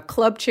got a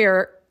club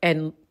chair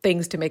and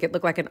things to make it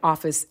look like an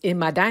office in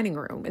my dining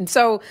room. And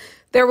so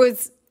there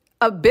was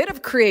a bit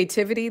of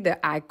creativity that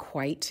I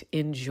quite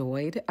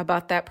enjoyed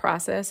about that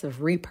process of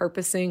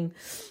repurposing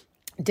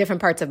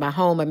different parts of my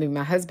home. I mean,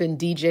 my husband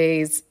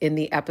DJs in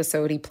the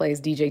episode. He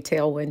plays DJ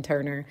Tailwind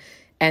Turner.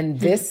 And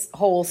this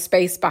whole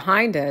space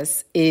behind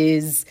us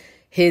is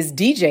his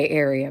DJ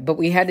area. But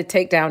we had to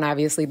take down,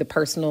 obviously, the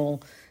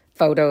personal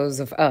photos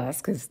of us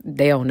because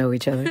they don't know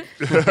each other.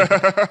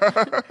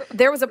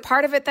 There was a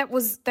part of it that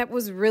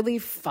was really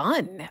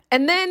fun.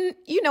 And then,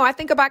 you know, I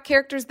think about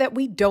characters that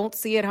we don't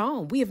see at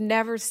home. We have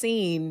never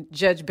seen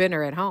Judge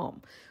Benner at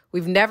home.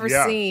 We've never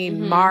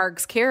seen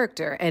Marg's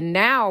character. And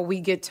now we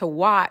get to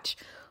watch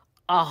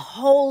a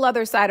whole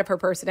other side of her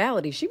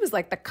personality. She was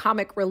like the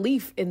comic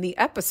relief in the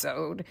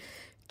episode,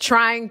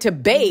 trying to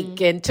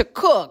bake and to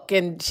cook,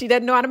 and she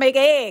doesn't know how to make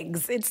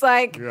eggs. It's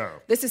like,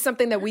 this is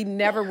something that we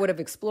never would have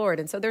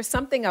explored. And so there's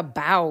something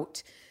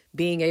about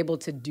being able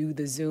to do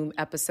the Zoom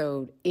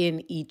episode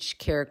in each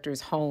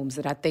character's homes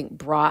that I think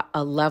brought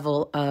a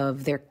level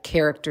of their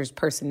character's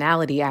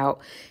personality out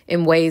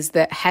in ways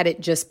that had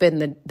it just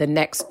been the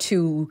next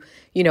two,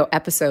 you know,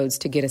 episodes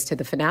to get us to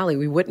the finale,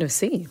 we wouldn't have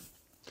seen.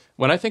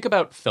 When I think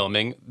about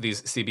filming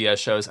these CBS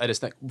shows, I just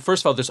think,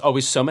 first of all, there's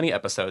always so many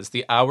episodes,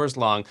 the hours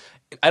long.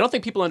 I don't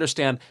think people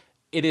understand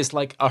it is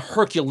like a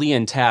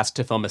Herculean task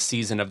to film a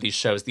season of these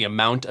shows, the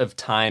amount of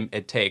time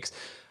it takes.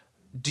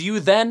 Do you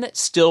then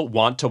still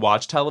want to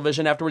watch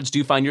television afterwards? Do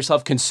you find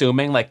yourself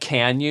consuming? Like,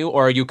 can you?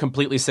 Or are you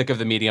completely sick of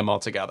the medium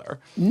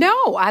altogether?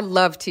 No, I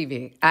love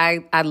TV.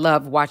 I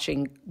love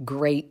watching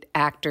great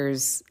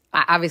actors.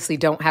 I obviously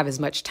don't have as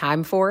much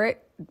time for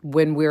it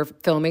when we're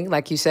filming.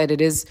 Like you said, it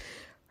is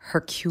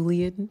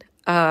Herculean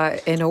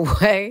in a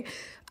way.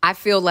 I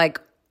feel like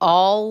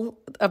all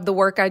of the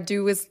work I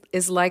do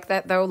is like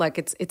that, though. Like,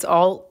 it's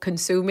all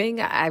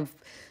consuming. I've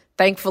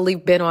thankfully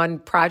been on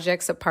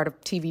projects, a part of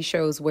TV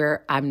shows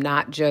where I'm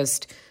not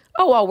just,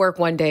 I'll work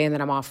one day and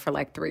then I'm off for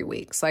like 3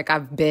 weeks. Like,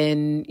 I've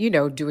been,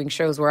 doing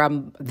shows where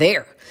I'm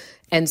there.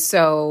 And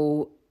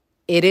so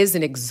it is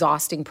an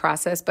exhausting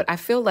process, but I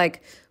feel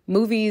like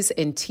movies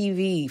and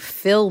TV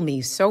fill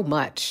me so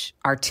much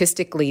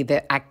artistically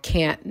that I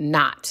can't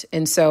not.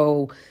 And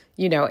so,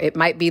 it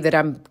might be that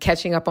I'm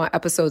catching up on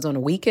episodes on a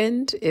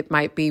weekend. It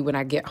might be when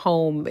I get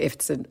home, if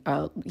it's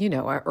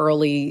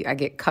I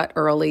get cut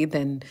early,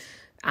 then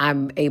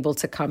I'm able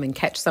to come and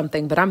catch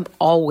something, but I'm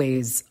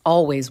always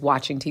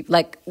watching TV.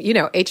 Like,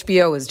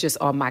 HBO is just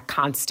on my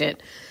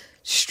constant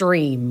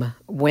stream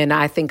when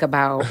I think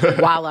about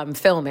while I'm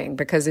filming,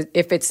 because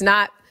if it's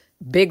not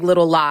Big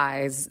Little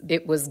Lies,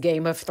 it was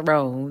Game of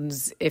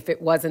Thrones. If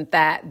it wasn't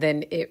that,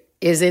 then it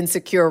is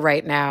Insecure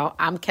right now.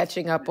 I'm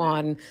catching up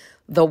on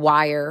The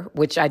Wire,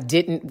 which I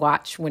didn't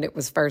watch when it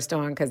was first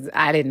on because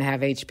I didn't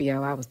have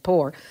HBO. I was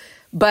poor.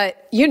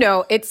 But,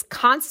 it's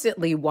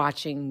constantly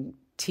watching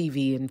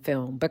TV and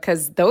film,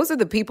 because those are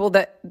the people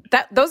that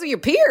those are your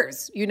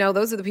peers.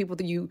 Those are the people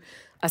that you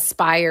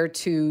aspire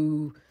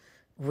to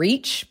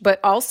reach, but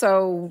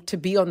also to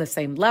be on the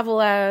same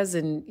level as.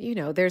 And,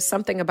 there's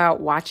something about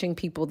watching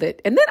people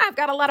and then I've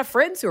got a lot of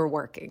friends who are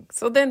working.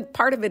 So then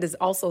part of it is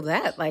also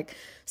that, like,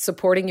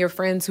 supporting your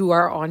friends who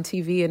are on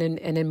TV and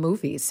in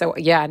movies. So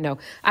yeah, no,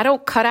 I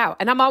don't cut out.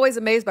 And I'm always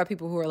amazed by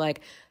people who are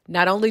like,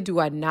 not only do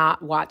I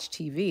not watch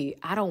TV,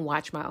 I don't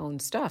watch my own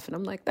stuff. And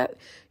I'm like, that,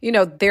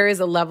 there is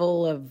a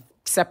level of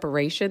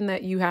separation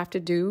that you have to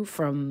do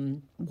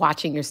from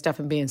watching your stuff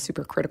and being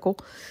super critical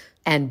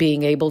and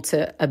being able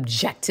to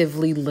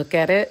objectively look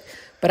at it.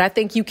 But I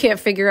think you can't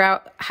figure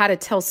out how to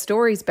tell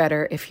stories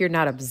better if you're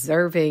not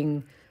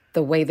observing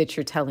the way that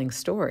you're telling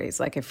stories.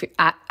 Like,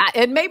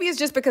 and maybe it's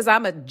just because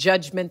I'm a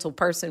judgmental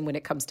person when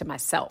it comes to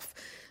myself.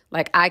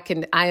 Like, I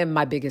am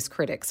my biggest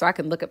critic. So I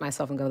can look at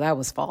myself and go, that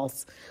was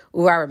false.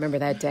 Ooh, I remember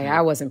that day.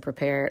 I wasn't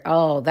prepared.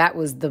 Oh, that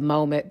was the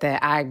moment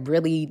that I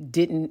really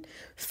didn't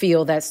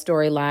feel that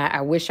storyline.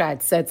 I wish I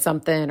had said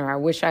something, or I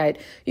wish I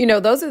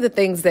had, those are the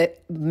things that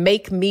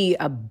make me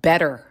a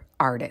better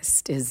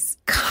artist, is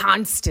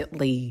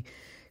constantly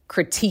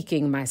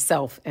critiquing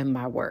myself and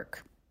my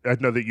work. I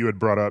know that you had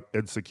brought up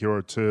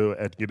Insecure too.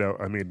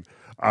 And,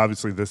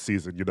 obviously this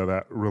season,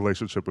 that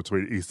relationship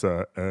between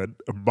Issa and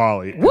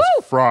Molly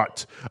is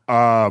fraught.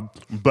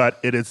 But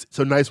it is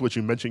so nice what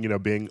you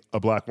mentioned, being a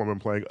Black woman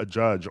playing a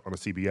judge on a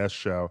CBS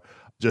show,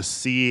 just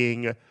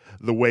seeing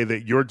the way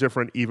that you're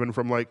different even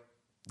from like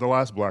the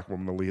last Black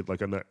woman to lead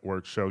like a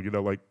network show,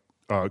 like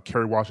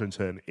Kerry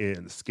Washington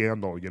in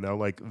Scandal,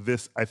 like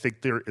this. I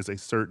think there is a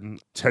certain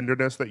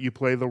tenderness that you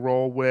play the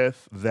role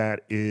with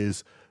that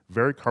is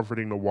very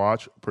comforting to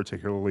watch,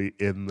 particularly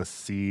in the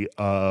sea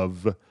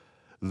of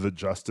the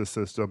justice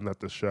system that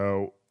the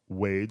show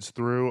wades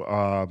through.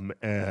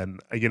 And,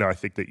 I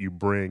think that you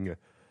bring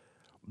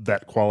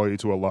that quality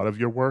to a lot of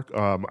your work.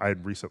 I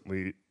had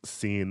recently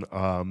seen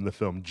the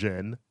film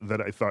Jinn that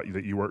I thought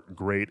that you were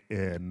great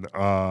in,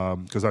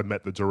 because I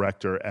met the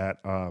director at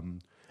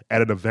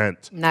an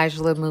event.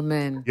 Najla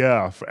Moomin.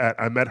 Yeah,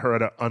 I met her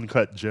at an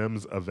Uncut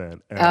Gems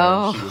event, and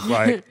she was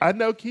like, "I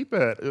know, keep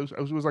it."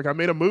 She was like, "I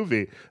made a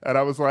movie," and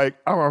I was like,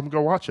 "Oh, I'm gonna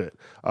go watch it."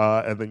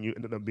 And then you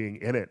ended up being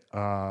in it.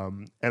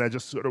 And I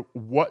just sort of,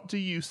 what do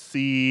you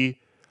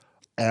see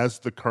as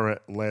the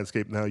current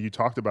landscape now? You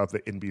talked about the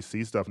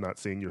NBC stuff, not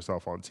seeing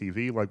yourself on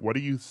TV. Like, what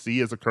do you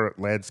see as a current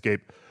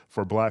landscape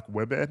for Black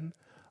women?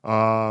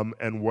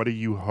 And what do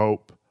you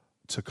hope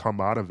to come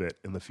out of it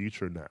in the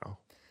future now?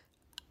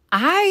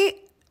 I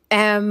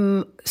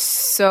am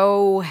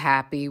so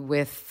happy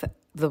with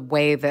the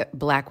way that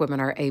Black women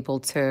are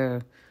able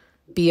to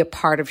be a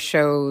part of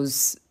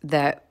shows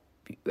that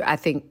I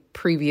think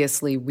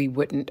previously we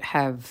wouldn't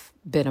have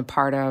been a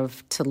part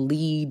of, to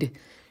lead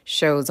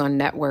shows on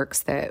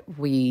networks that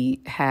we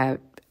had,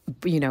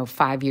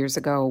 5 years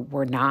ago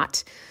were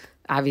not.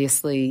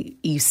 Obviously,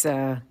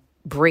 Issa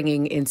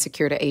bringing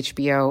Insecure to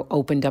HBO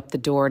opened up the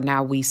door.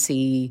 Now we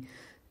see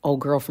Old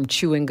Girl from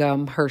Chewing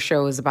Gum. Her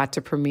show is about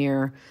to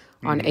premiere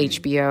on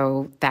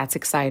HBO. That's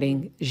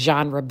exciting.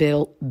 Genre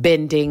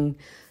bending.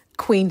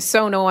 Queen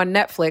Sono on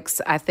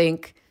Netflix, I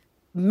think,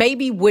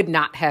 maybe would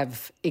not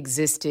have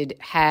existed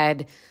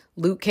had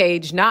Luke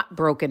Cage not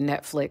broken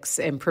Netflix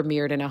and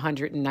premiered in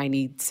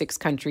 196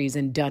 countries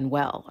and done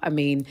well. I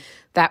mean,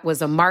 that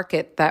was a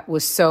market that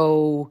was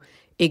so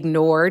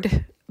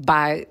ignored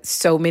by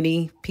so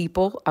many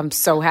people. I'm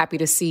so happy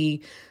to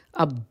see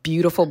a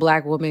beautiful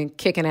Black woman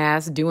kicking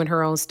ass, doing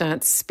her own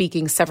stunts,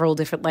 speaking several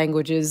different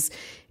languages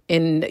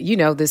in,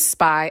 this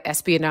spy,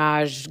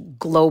 espionage,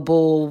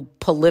 global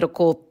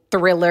political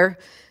thriller.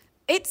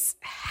 It's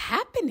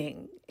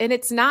happening. And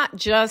it's not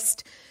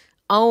just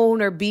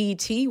OWN or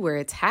BET where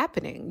it's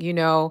happening.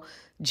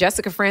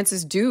 Jessica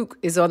Francis Duke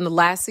is on the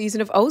last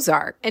season of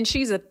Ozark, and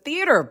she's a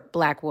theater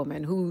Black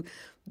woman who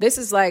this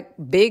is like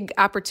big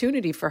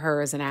opportunity for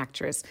her as an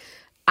actress.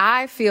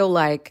 I feel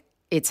like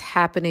it's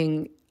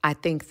happening. I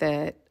think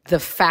that the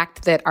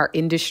fact that our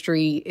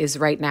industry is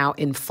right now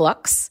in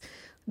flux,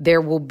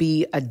 there will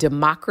be a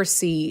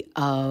democracy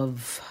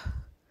of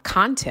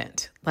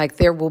content. Like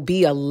there will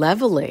be a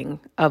leveling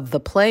of the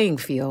playing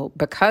field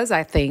because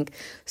I think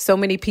so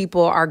many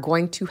people are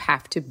going to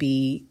have to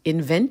be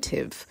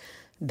inventive.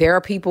 There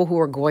are people who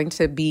are going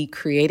to be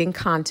creating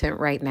content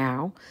right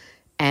now,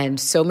 and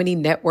so many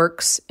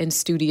networks and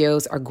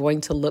studios are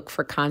going to look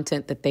for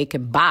content that they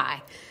can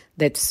buy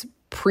that's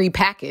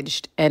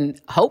prepackaged. And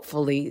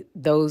hopefully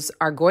those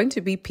are going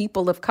to be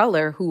people of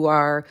color who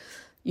are,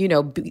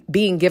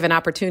 being given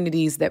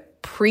opportunities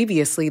that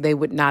previously they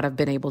would not have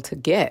been able to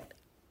get.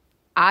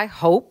 I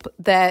hope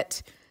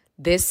that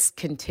this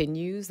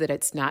continues, that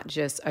it's not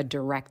just a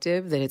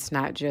directive, that it's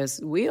not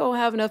just, we don't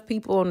have enough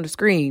people on the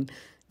screen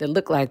that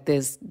look like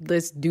this.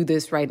 Let's do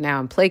this right now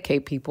and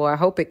placate people. I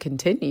hope it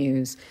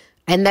continues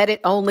and that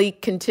it only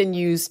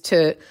continues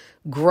to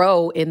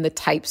grow in the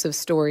types of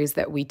stories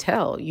that we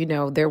tell.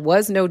 There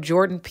was no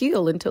Jordan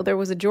Peele until there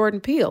was a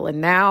Jordan Peele.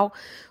 And now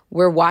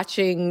we're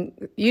watching,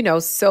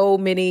 so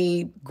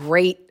many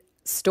great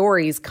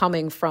stories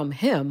coming from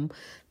him.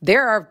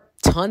 There are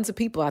tons of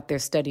people out there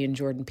studying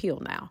Jordan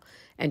Peele now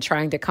and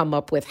trying to come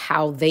up with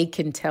how they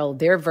can tell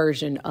their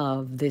version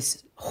of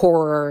this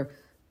horror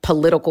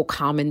political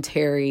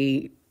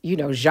commentary,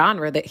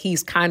 genre that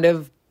he's kind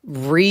of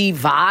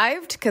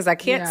revived, because I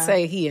can't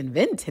say he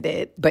invented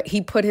it, but he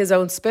put his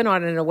own spin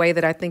on it in a way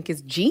that I think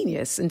is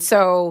genius.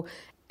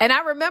 And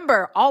I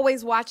remember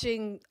always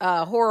watching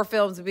horror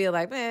films and being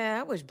like, man,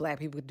 I wish Black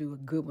people could do a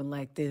good one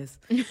like this.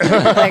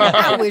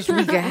 I wish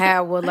we could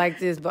have one like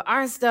this, but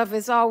our stuff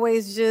is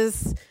always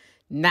just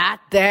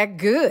not that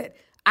good.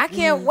 I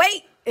can't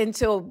wait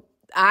until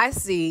I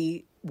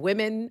see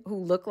women who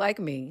look like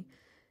me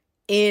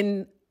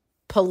in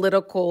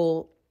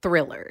political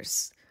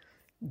thrillers.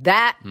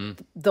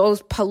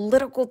 Those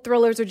political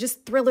thrillers, or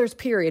just thrillers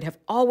period, have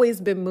always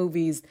been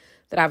movies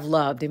that I've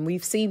loved. And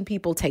we've seen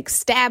people take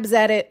stabs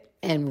at it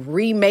and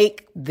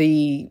remake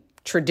the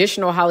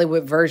traditional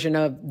Hollywood version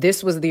of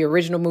this was the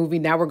original movie.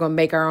 Now we're going to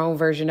make our own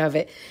version of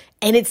it.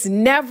 And it's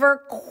never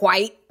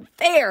quite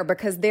there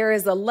because there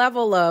is a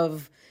level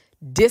of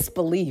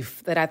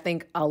disbelief that I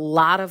think a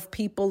lot of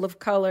people of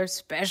color,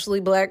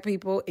 especially Black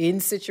people, in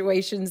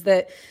situations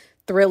that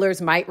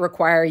thrillers might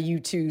require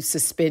you to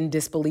suspend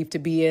disbelief to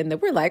be in,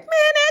 that we're like, man,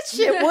 that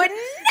shit would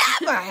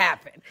never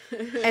happen.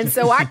 And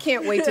so I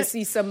can't wait to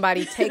see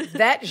somebody take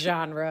that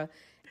genre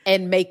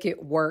and make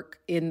it work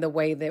in the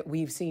way that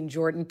we've seen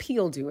Jordan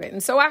Peele do it.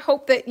 And so I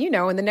hope that,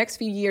 in the next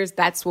few years,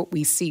 that's what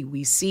we see.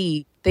 We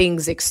see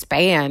things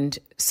expand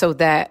so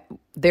that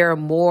there are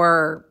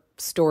more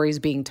stories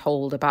being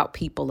told about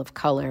people of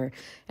color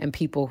and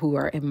people who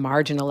are in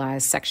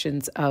marginalized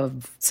sections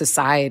of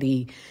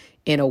society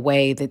in a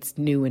way that's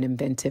new and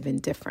inventive and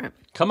different.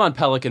 Come on,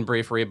 Pelican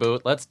Brief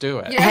reboot. Let's do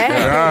it.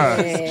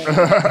 Hey.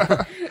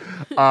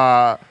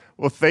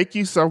 Well, thank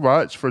you so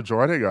much for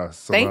joining us,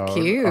 Simone.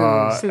 Thank you.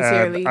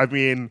 Sincerely.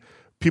 And,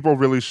 people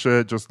really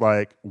should just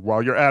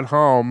while you're at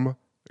home,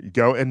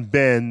 go and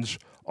binge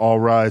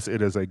All Rise.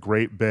 It is a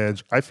great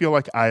binge. I feel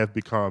like I have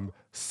become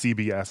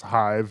CBS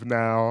Hive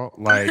now.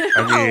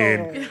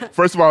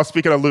 First of all,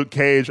 speaking of Luke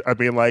Cage,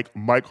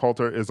 Mike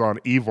Holter is on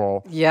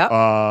Evil. Yep.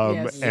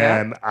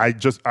 And I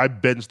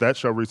binged that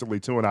show recently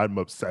too, and I'm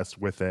obsessed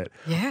with it.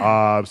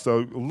 Yeah.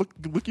 So look,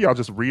 y'all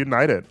just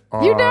reunited.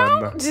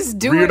 Just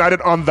do reunited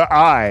it. on the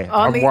Eye.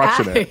 I'm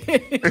watching it.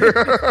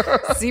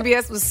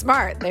 CBS was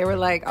smart. They were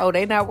like, oh,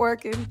 they not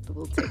working?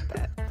 We'll take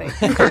that. Thank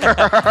you.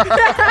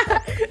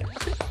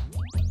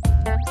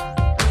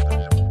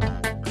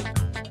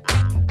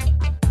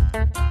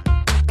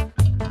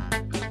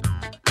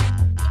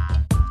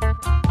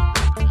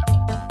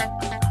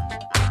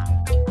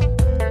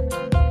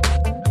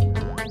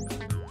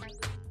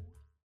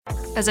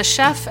 As a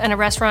chef and a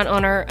restaurant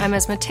owner, I'm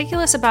as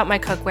meticulous about my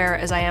cookware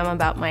as I am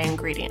about my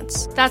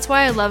ingredients. That's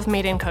why I love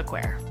Made in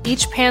Cookware.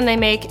 Each pan they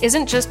make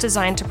isn't just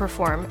designed to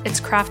perform, it's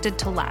crafted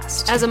to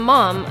last. As a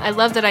mom, I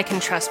love that I can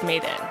trust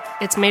Made in.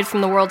 It's made from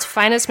the world's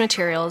finest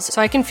materials,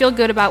 so I can feel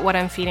good about what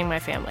I'm feeding my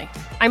family.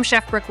 I'm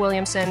Chef Brooke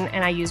Williamson,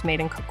 and I use Made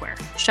in Cookware.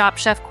 Shop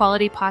chef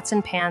quality pots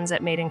and pans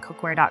at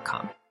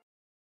madeincookware.com.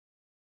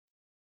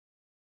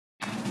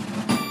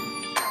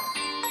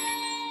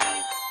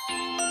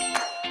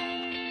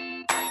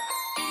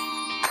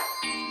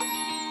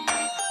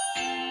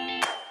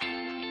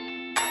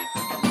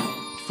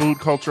 Food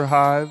Culture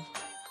Hive,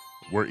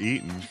 we're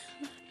eating.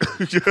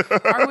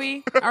 Are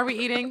we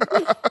eating?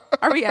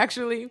 Are we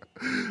actually?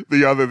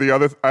 The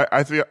other.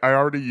 I think I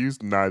already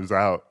used Knives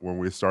Out when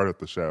we started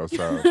the show.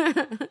 So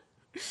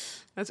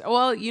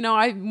Well,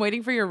 I'm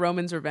waiting for your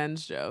Roman's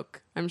revenge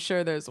joke. I'm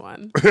sure there's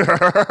one.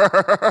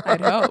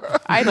 I'd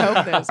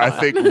hope there's one. I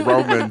think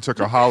Roman took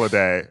a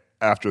holiday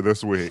after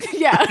this week.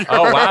 Yeah.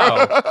 Oh,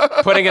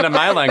 wow. Putting it in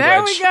my language.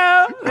 There we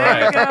go.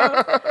 There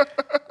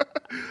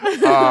we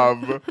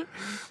go.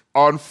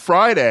 On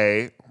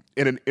Friday,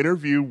 in an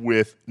interview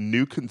with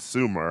New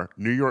Consumer,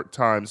 New York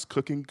Times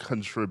cooking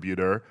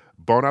contributor,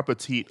 Bon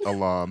Appetit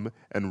alum,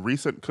 and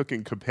recent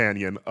cooking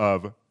companion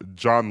of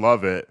Jon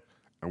Lovett,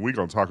 and we're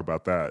going to talk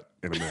about that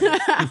in a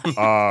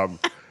minute,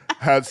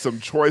 had some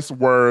choice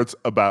words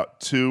about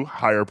two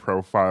higher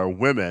profile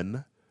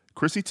women,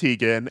 Chrissy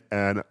Teigen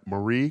and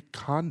Marie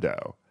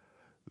Kondo.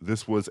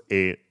 This was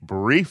a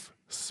brief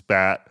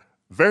spat,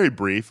 very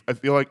brief. I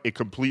feel like it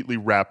completely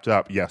wrapped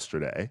up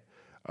yesterday.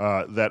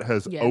 That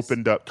has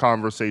opened up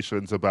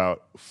conversations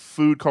about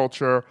food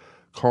culture,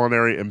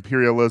 culinary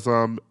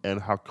imperialism,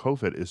 and how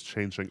COVID is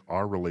changing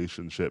our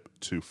relationship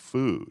to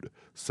food.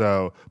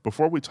 So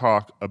before we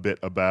talk a bit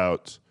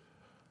about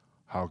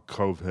how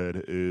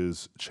COVID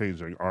is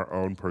changing our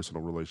own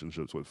personal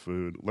relationships with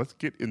food, let's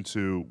get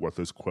into what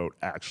this quote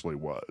actually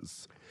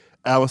was.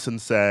 Allison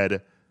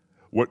said,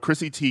 "What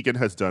Chrissy Teigen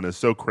has done is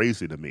so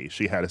crazy to me.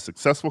 She had a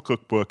successful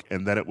cookbook,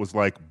 and then it was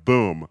like,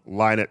 boom,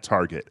 line at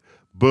Target.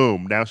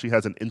 Boom, now she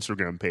has an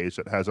Instagram page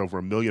that has over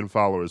 1 million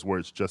followers where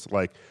it's just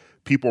like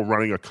people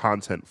running a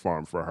content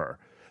farm for her.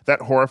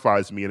 That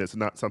horrifies me, and it's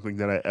not something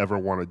that I ever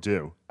want to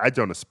do. I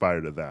don't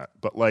aspire to that.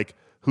 But like,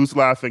 who's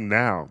laughing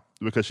now?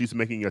 Because she's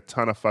making a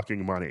ton of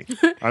fucking money.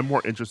 I'm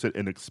more interested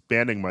in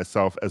expanding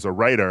myself as a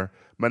writer.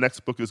 My next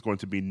book is going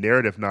to be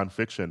narrative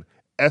nonfiction,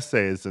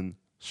 essays and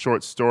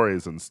short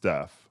stories and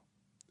stuff."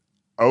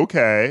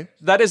 Okay.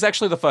 That is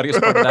actually the funniest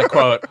part of that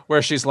quote,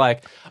 where she's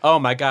like, oh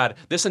my God,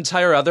 this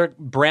entire other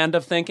brand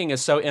of thinking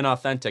is so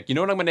inauthentic. You know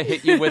what I'm going to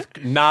hit you with?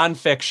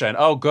 Nonfiction.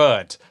 Oh,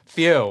 good.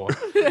 Phew.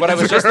 What I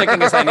was just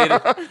thinking is I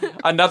needed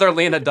another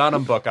Lena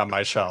Dunham book on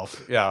my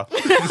shelf. Yeah.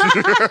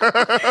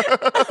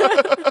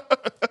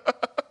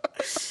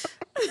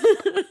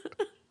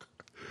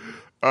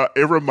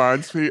 It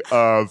reminds me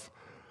of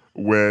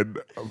when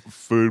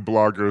food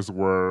bloggers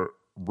were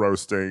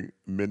roasting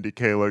Mindy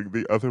Kaling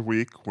the other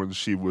week when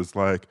she was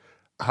like,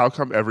 how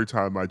come every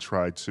time I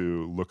try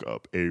to look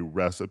up a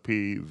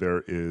recipe,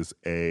 there is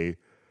a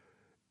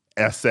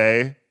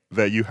essay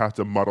that you have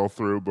to muddle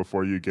through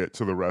before you get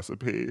to the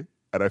recipe?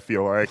 And I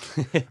feel like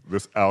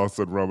this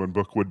Alison Roman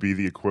book would be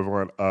the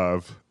equivalent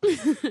of,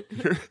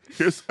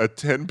 here's a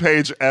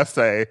 10-page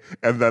essay,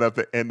 and then at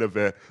the end of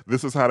it,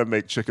 this is how to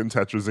make chicken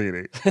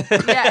tetrazzini.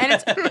 Yeah, and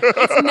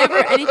it's never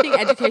anything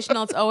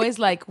educational. It's always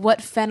like,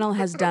 what fennel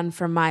has done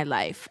for my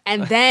life.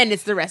 And then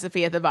it's the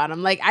recipe at the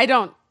bottom. Like, I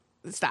don't,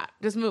 stop,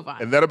 just move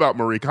on. And then about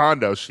Marie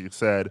Kondo, she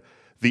said,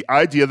 the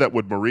idea that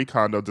when Marie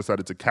Kondo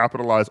decided to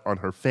capitalize on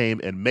her fame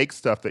and make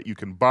stuff that you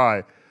can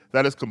buy,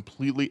 that is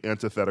completely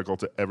antithetical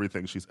to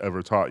everything she's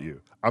ever taught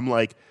you. I'm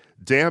like,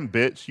 damn,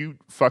 bitch, you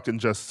fucking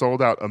just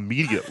sold out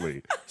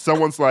immediately.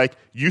 Someone's like,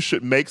 you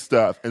should make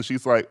stuff. And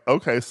she's like,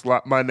 okay,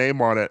 slap my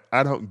name on it.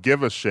 I don't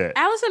give a shit.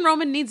 Alison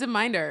Roman needs a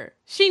minder.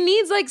 She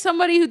needs like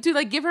somebody who to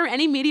like give her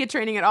any media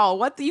training at all.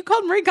 What, you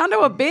called Marie Kondo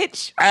a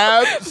bitch?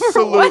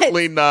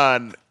 Absolutely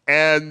none.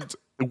 And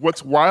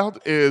what's wild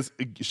is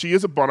she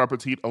is a Bon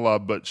Appetit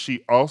alum, but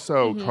she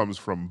also comes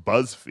from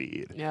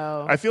BuzzFeed.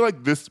 No. I feel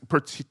like this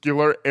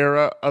particular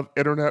era of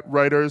internet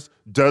writers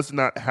does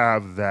not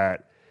have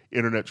that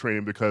internet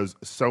training because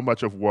so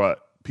much of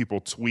what people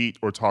tweet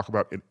or talk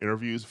about in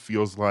interviews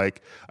feels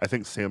like, I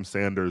think Sam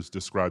Sanders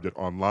described it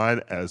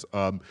online as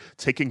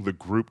taking the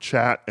group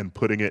chat and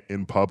putting it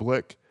in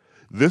public.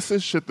 This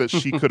is shit that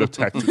she could have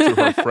texted to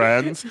her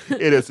friends.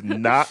 It is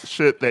not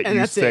shit that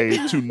you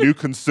say to New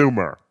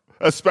Consumer.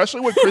 Especially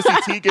when Chrissy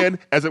Teigen,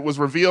 as it was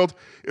revealed,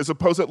 is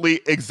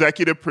supposedly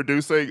executive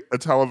producing a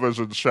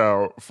television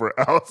show for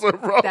Alison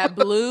Roman. That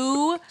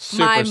blew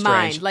Super my strange.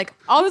 mind. Like,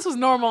 all this was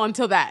normal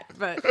until that.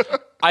 But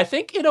I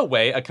think in a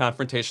way, a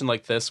confrontation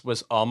like this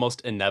was almost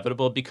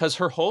inevitable because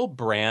her whole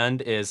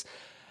brand is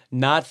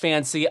not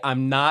fancy.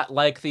 I'm not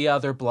like the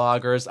other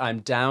bloggers. I'm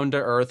down to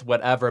earth,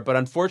 whatever. But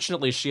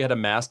unfortunately, she had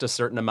amassed a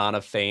certain amount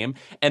of fame.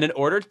 And in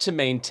order to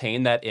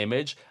maintain that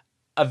image,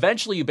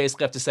 eventually you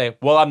basically have to say,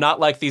 well, I'm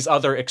not like these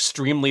other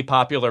extremely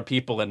popular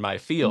people in my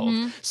field.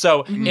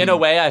 So in a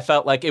way, I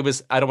felt like it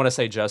was, I don't want to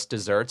say just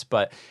desserts,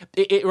 but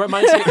it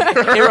reminds me.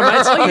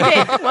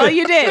 Well,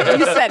 you did.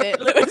 You said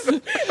it,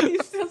 Louis.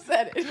 You still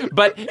said it.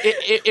 But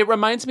it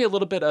reminds me a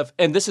little bit of,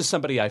 and this is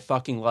somebody I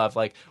fucking love,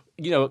 like,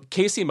 you know,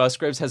 Casey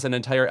Musgraves has an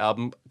entire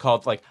album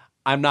called like,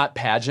 I'm not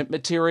pageant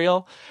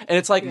material. And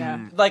it's like,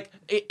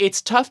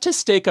 it's tough to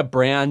stake a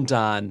brand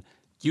on,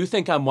 you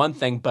think I'm one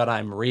thing, but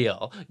I'm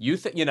real. You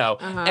think, you know,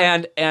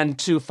 and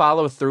to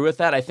follow through with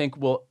that, I think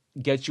will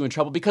get you in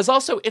trouble because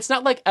also it's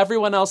not like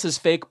everyone else is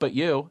fake but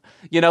you.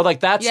 You know, like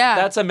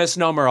that's a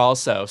misnomer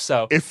also.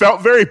 So it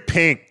felt very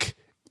Pink.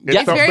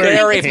 Yeah, so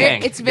very pink.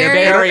 pink. It's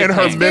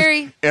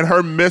very In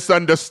her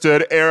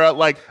misunderstood era,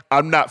 like,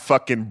 I'm not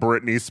fucking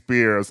Britney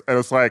Spears. And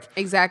it's like,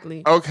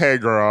 exactly. okay,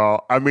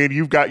 girl. I mean,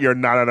 you've got your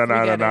na na na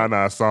na We get na it.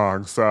 na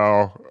song,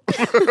 so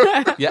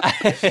Yeah.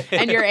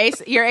 And your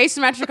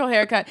asymmetrical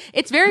haircut.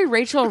 It's very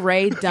Rachel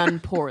Ray done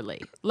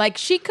poorly. Like,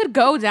 she could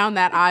go down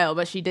that aisle,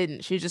 but she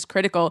didn't. She's just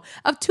critical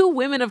of two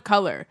women of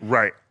color.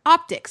 right.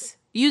 Optics.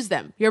 Use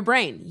them. Your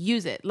brain.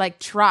 Use it. Like,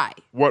 try.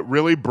 What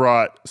really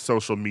brought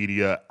social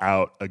media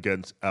out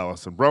against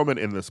Alison Roman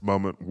in this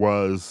moment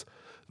was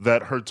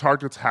that her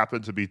targets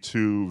happened to be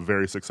two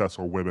very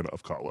successful women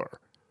of color.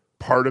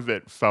 Part of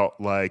it felt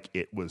like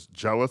it was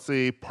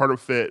jealousy. Part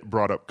of it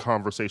brought up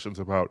conversations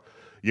about,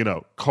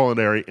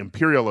 culinary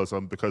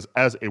imperialism, because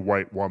as a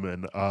white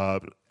woman,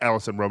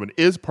 Alison Roman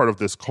is part of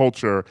this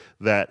culture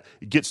that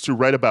gets to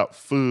write about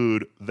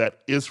food that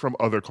is from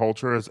other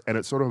cultures, and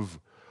it sort of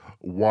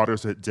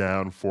waters it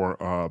down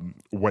for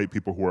white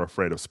people who are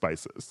afraid of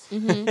spices.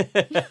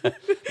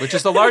 Which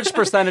is a large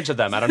percentage of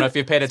them. I don't know if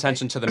you paid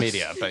attention to the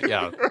media, but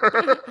yeah.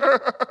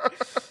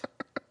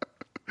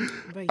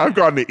 But I've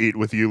gone to eat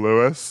with you,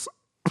 Lewis.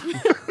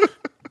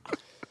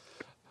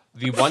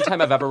 The one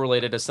time I've ever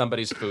related to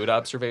somebody's food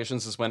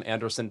observations is when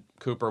Anderson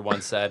Cooper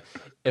once said,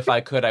 if I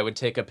could, I would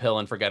take a pill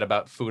and forget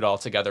about food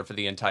altogether for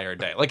the entire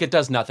day. Like, it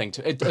does nothing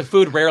to it.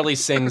 Food rarely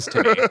sings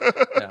to me.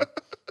 Yeah.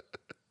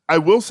 I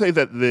will say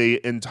that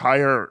the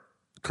entire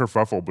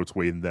kerfuffle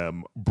between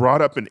them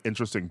brought up an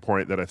interesting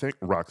point that I think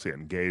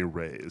Roxane Gay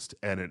raised,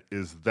 and it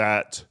is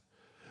that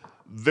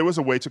there was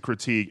a way to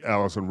critique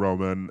Alison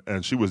Roman,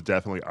 and she was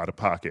definitely out of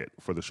pocket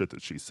for the shit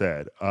that she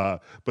said.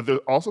 But there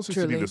also seems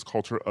to be this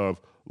culture of,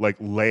 like,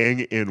 laying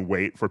in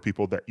wait for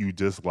people that you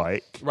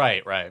dislike.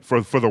 Right.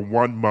 For the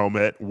one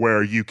moment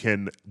where you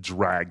can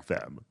drag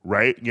them,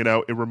 right?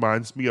 It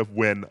reminds me of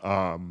when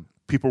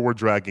people were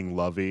dragging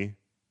Lovey.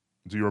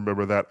 Do you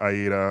remember that,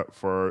 Aida,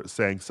 for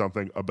saying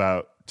something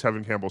about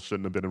Tevin Campbell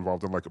shouldn't have been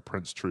involved in, like, a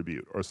Prince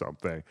tribute or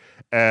something?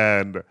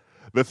 And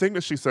the thing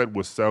that she said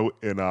was so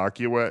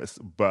innocuous,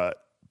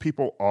 but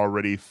people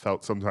already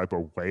felt some type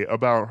of way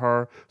about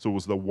her. So it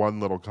was the one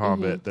little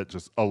comment that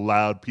just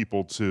allowed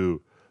people to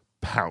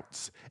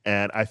pounce.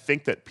 And I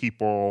think that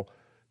people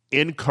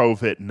in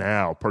COVID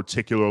now,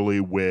 particularly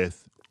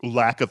with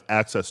lack of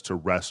access to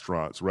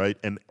restaurants, right?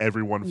 And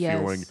everyone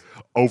feeling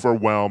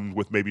overwhelmed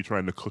with maybe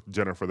trying to cook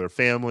dinner for their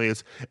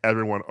families,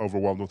 everyone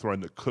overwhelmed with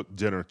trying to cook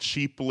dinner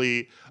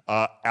cheaply.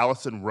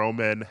 Alison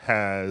Roman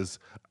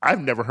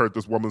I've never heard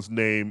this woman's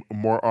name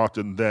more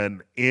often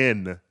than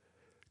in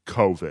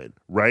COVID,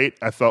 right?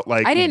 I felt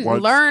like I didn't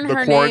learn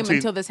her name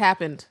until this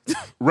happened.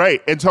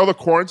 Right. Until the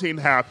quarantine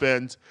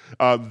happened,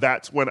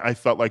 that's when I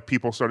felt like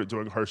people started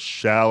doing her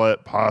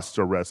shallot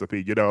pasta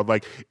recipe.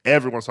 Like,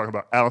 everyone's talking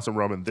about Alison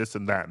Roman, this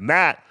and that and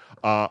that.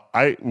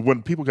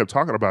 When people kept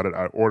talking about it,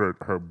 I ordered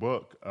her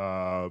book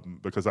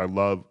because I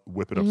love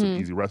whipping up some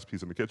easy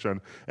recipes in the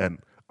kitchen. And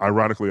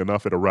ironically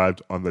enough, it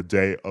arrived on the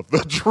day of the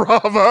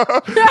drama.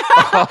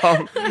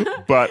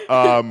 But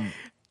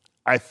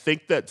I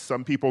think that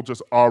some people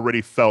just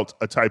already felt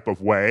a type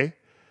of way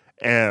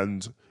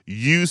and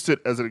used it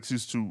as an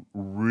excuse to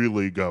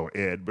really go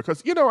in.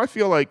 Because, I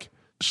feel like,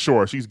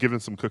 sure, she's given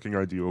some cooking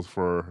ideals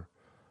for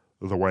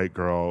the white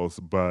girls,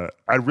 but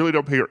I really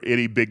don't pay her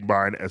any big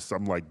mind as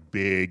some, like,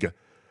 big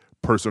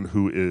person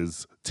who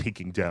is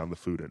taking down the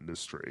food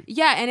industry.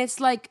 Yeah, and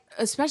it's like,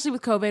 especially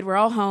with COVID, we're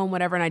all home,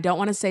 whatever, and I don't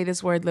want to say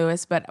this word,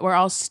 Lewis, but we're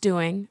all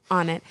stewing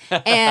on it.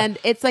 And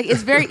it's like,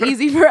 it's very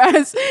easy for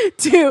us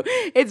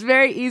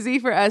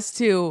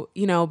to,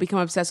 become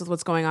obsessed with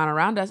what's going on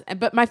around us.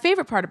 But my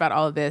favorite part about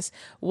all of this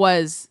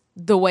was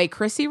the way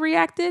Chrissy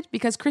reacted,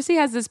 because Chrissy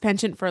has this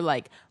penchant for,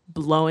 like,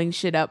 blowing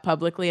shit up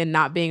publicly and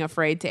not being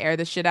afraid to air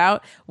the shit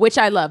out, which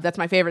I love. That's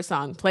my favorite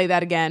song. Play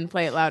that again.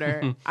 Play it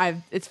louder.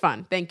 It's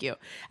fun. Thank you.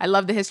 I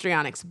love the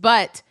histrionics.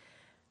 But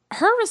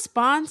her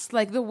response,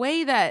 like, the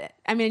way that,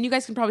 you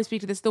guys can probably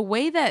speak to this, the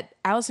way that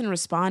Alison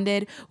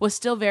responded was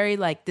still very,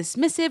 like,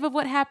 dismissive of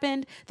what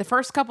happened. The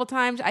first couple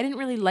times, I didn't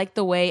really like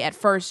the way at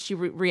first she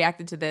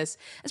reacted to this,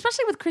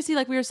 especially with Chrissy,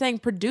 like we were saying,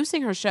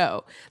 producing her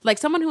show. Like,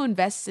 someone who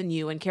invests in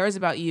you and cares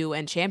about you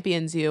and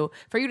champions you,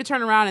 for you to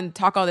turn around and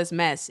talk all this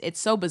mess, it's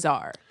so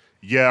bizarre.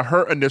 Yeah,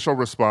 her initial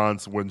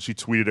response when she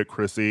tweeted at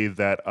Chrissy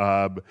that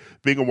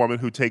being a woman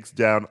who takes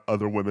down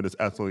other women is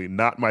absolutely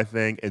not my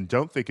thing and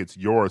don't think it's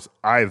yours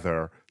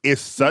either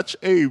is such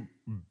a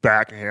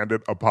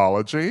backhanded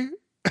apology.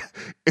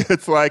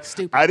 It's like,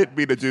 stupid. I didn't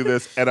mean to do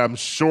this, and I'm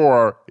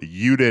sure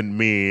you didn't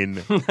mean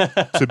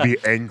to be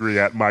angry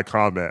at my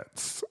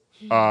comments.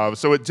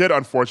 So it did,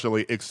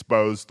 unfortunately,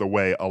 expose the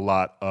way a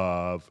lot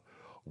of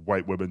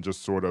white women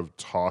just sort of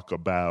talk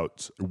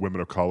about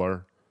women of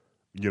color,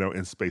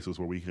 in spaces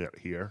where we can't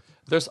hear.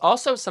 There's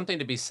also something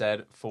to be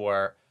said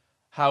for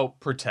how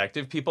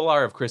protective people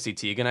are of Chrissy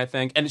Teigen, I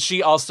think. And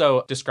she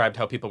also described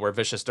how people were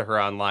vicious to her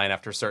online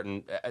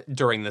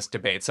during this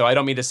debate. So I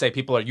don't mean to say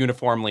people are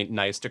uniformly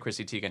nice to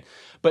Chrissy Teigen,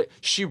 but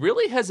she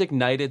really has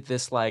ignited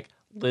this, like,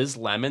 Liz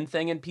Lemon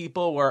thing in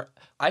people where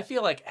I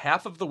feel like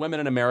half of the women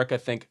in America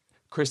think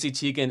Chrissy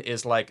Teigen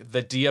is like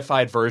the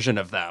deified version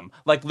of them.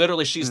 Like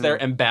literally she's their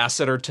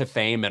ambassador to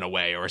fame in a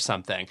way or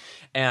something.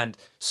 And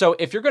so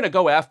if you're going to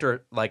go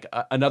after like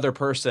another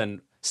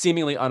person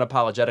seemingly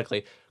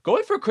unapologetically,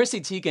 going for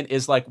Chrissy Teigen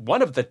is like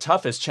one of the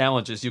toughest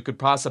challenges you could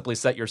possibly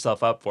set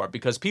yourself up for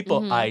because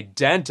people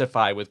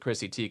identify with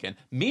Chrissy Teigen.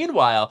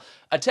 Meanwhile,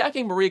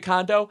 attacking Marie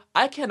Kondo,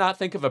 I cannot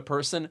think of a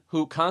person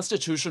who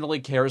constitutionally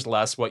cares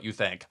less what you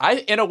think.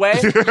 In a way,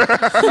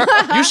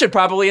 you should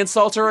probably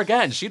insult her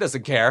again. She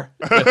doesn't care.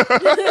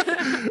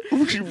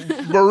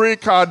 Marie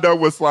Kondo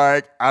was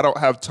like, I don't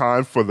have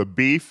time for the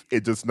beef.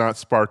 It does not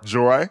spark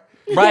joy.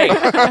 Right.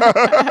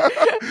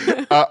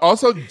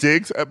 Also,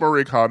 digs at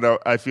Marie Kondo,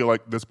 I feel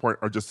like this point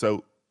are just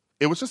so,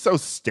 it was just so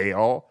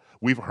stale.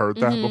 We've heard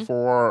that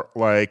before.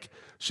 Like,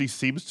 she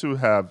seems to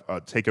have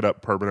taken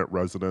up permanent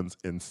residence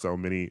in so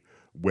many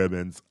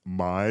women's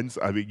minds.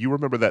 I mean, you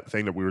remember that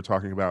thing that we were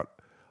talking about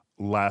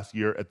last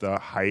year at the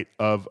height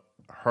of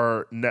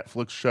her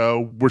Netflix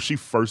show where she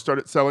first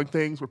started selling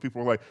things where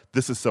people were like,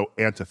 this is so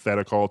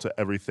antithetical to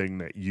everything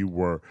that you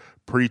were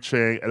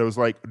preaching. And it was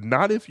like,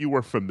 not if you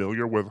were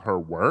familiar with her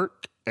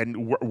work.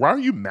 And why are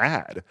you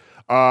mad?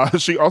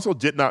 She also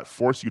did not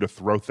force you to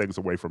throw things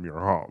away from your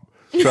home.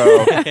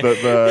 So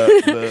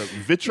the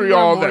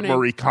vitriol that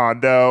Marie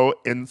Kondo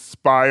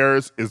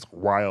inspires is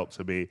wild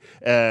to me.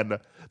 And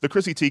the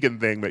Chrissy Teigen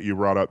thing that you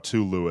brought up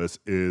too, Lewis,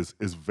 is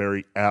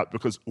very apt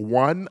because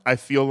one, I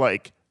feel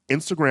like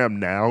Instagram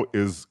now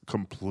is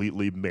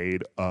completely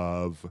made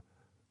of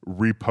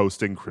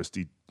reposting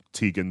Chrissy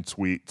Teigen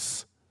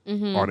tweets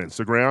on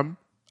Instagram.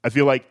 I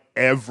feel like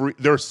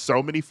there are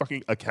so many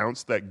fucking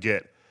accounts that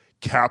get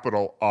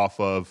capital off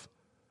of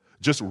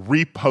just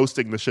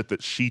reposting the shit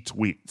that she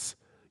tweets.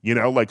 You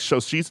know, like,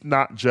 so she's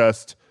not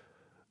just,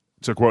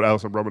 to quote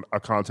Alison Roman, a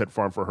content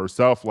farm for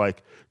herself.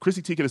 Like,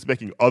 Chrissy Teigen is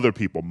making other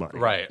people money.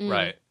 Right,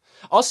 right.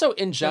 Also,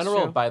 in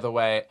general, by the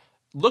way,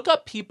 look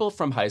up people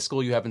from high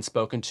school you haven't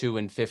spoken to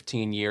in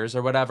 15 years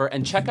or whatever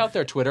and check out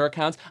their Twitter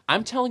accounts.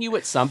 I'm telling you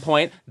at some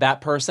point that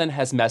person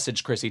has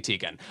messaged Chrissy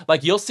Teigen.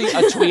 Like you'll see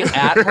a tweet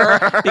at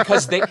her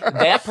because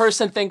that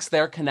person thinks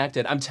they're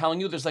connected. I'm telling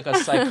you there's like a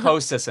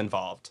psychosis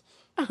involved.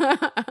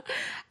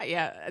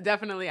 Yeah,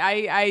 definitely.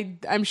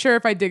 I'm sure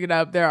if I dig it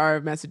up, there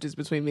are messages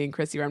between me and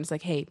Chrissy where I'm just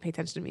like, hey, pay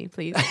attention to me,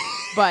 please.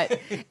 But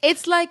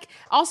it's like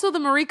also the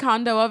Marie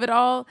Kondo of it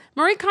all.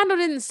 Marie Kondo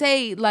didn't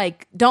say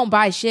like, don't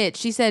buy shit.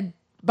 She said,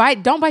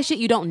 don't buy shit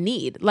you don't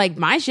need. Like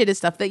my shit is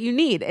stuff that you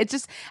need. It's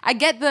just, I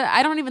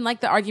don't even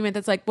like the argument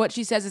that's like what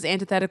she says is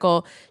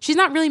antithetical. She's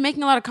not really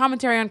making a lot of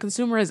commentary on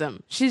consumerism.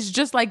 She's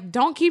just like,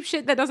 don't keep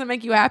shit that doesn't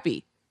make you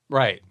happy.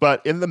 Right.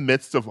 But in the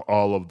midst of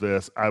all of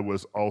this, I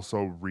was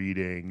also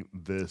reading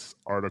this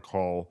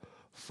article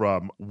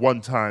from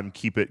one-time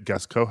Keep It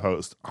guest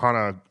co-host,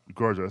 Hannah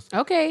Gorgeous.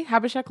 Okay,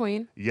 Habesha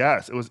Queen.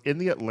 Yes, it was in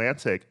The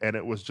Atlantic, and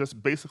it was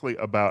just basically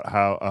about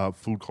how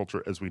food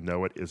culture as we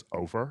know it is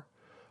over,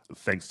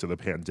 thanks to the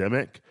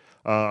pandemic.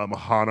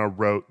 Hannah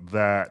wrote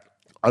that,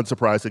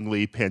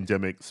 unsurprisingly,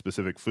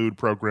 pandemic-specific food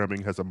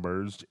programming has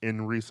emerged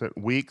in recent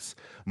weeks.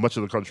 Much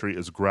of the country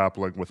is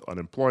grappling with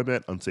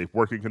unemployment, unsafe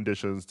working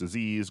conditions,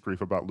 disease,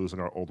 grief about losing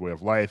our old way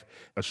of life.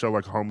 A show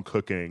like Home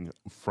Cooking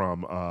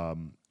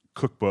from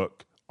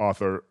cookbook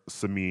author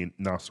Samin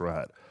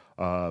Nosrat.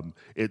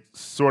 It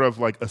sort of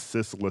like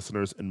assists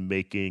listeners in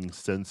making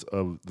sense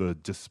of the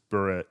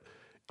disparate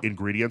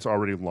ingredients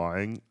already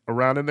lying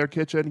around in their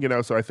kitchen, you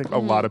know? So I think a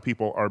lot of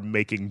people are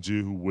making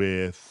do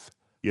with,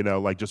 you know,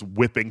 like just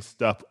whipping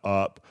stuff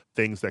up,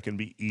 things that can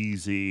be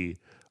easy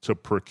to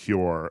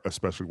procure,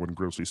 especially when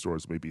grocery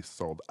stores may be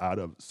sold out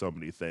of so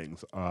many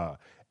things.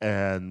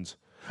 And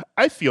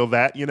I feel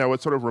that, you know,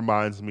 it sort of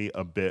reminds me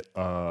a bit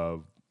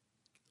of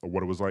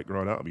what it was like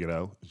growing up, you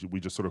know? We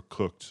just sort of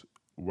cooked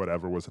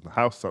whatever was in the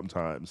house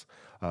sometimes.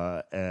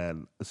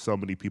 And so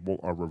many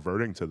people are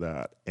reverting to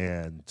that.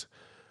 And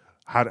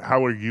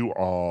how are you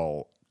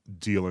all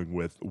dealing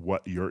with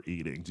what you're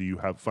eating? Do you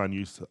find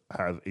you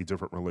have a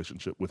different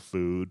relationship with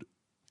food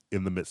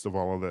in the midst of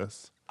all of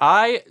this?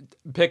 I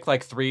pick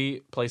like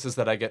 3 places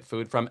that I get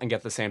food from and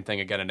get the same thing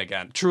again and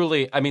again.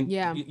 Truly, I mean,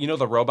 you know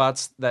the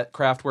robots that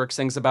Kraftwerk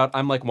sings about?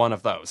 I'm like one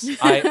of those.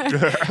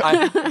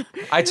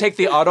 I take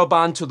the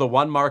Autobahn to the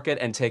one market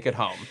and take it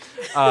home.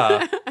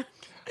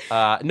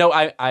 No,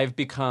 I've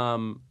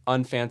become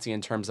unfancy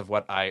in terms of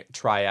what I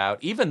try out,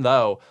 even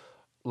though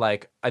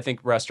like, I think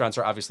restaurants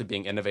are obviously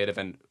being innovative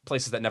and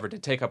places that never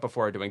did takeout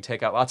before are doing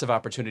takeout. Lots of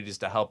opportunities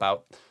to help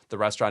out the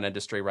restaurant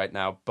industry right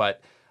now.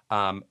 But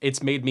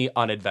it's made me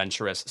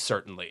unadventurous,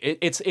 certainly.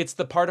 It's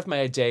the part of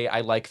my day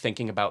I like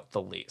thinking about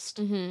the least.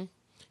 Mm-hmm.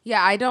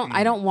 Yeah, I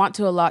don't want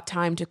to allot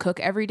time to cook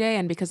every day,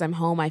 and because I'm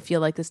home, I feel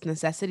like this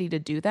necessity to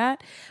do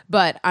that.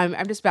 But I'm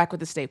just back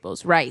with the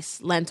staples: rice,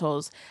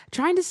 lentils.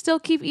 Trying to still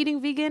keep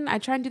eating vegan. I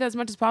try and do that as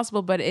much as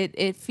possible, but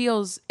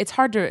it's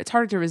harder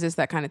to resist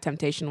that kind of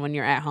temptation when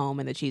you're at home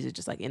and the cheese is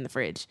just like in the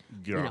fridge,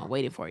 you know,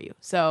 waiting for you.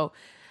 So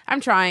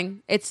I'm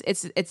trying. It's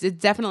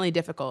definitely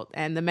difficult,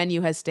 and the menu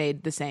has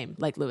stayed the same,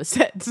 like Lewis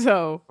said.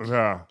 So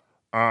yeah,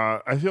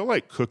 I feel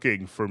like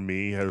cooking for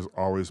me has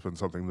always been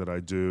something that I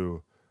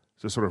do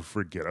sort of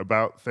forget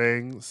about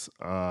things.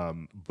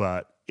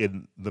 But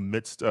in the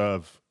midst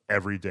of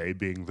every day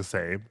being the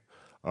same,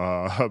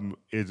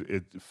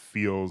 it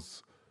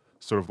feels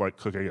sort of like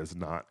cooking is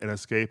not an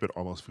escape. It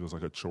almost feels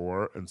like a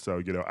chore. And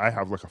so, I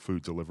have like a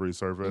food delivery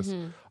service,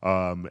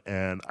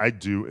 and I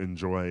do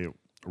enjoy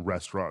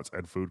restaurants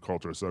and food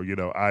culture. So,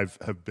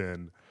 have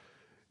been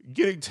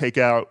getting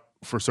takeout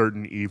for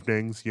certain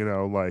evenings,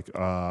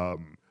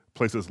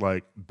 places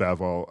like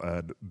Bevel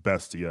and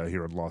Bestia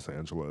here in Los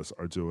Angeles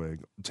are doing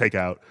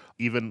takeout.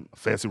 Even a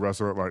fancy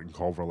restaurant like in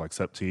Culver, like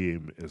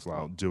Septime, is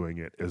now doing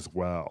it as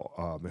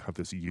well. They have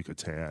this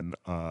Yucatan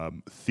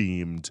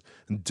themed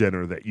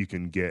dinner that you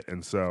can get.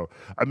 And so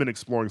I've been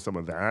exploring some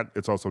of that.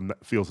 It's also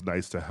feels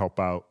nice to help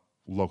out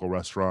local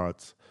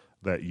restaurants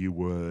that you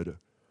would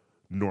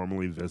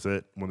normally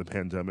visit when the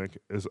pandemic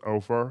is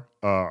over.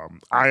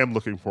 I am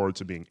looking forward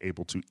to being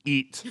able to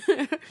eat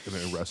in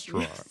a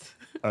restaurant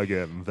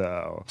again,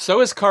 though. So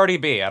is Cardi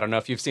B. I don't know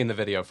if you've seen the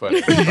video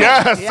footage.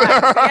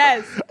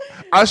 Yes.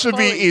 I should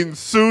be eating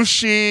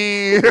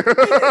sushi.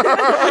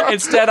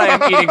 Instead, I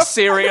am eating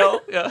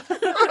cereal. Yeah.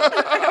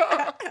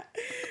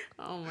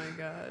 Oh my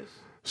gosh.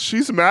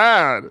 She's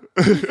mad.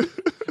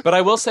 But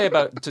I will say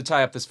to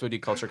tie up this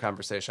foodie culture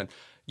conversation,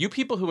 you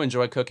people who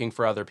enjoy cooking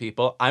for other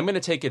people, I'm going to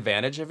take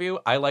advantage of you.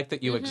 I like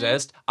that you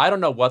exist. I don't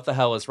know what the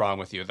hell is wrong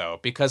with you, though,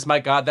 because, my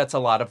God, that's a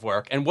lot of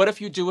work. And what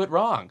if you do it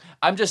wrong?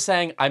 I'm just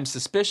saying I'm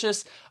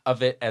suspicious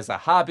of it as a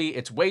hobby.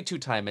 It's way too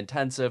time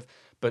intensive,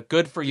 but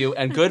good for you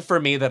and good for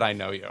me that I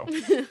know you.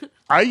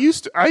 I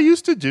used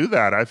to do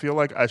that. I feel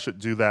like I should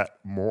do that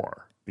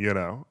more,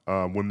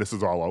 when this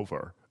is all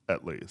over,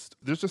 at least.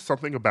 There's just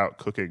something about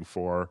cooking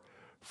for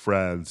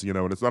friends,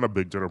 and it's not a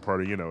big dinner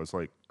party, it's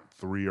like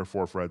 3 or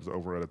 4 friends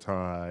over at a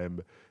time.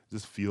 It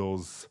just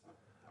feels,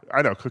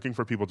 I know, cooking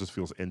for people just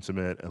feels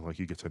intimate and like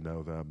you get to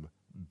know them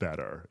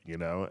better,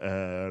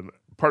 and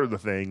part of the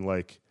thing,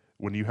 like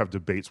when you have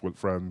debates with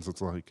friends,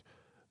 it's like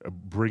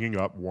bringing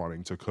up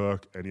wanting to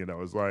cook, and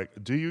it's like,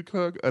 do you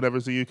cook? I never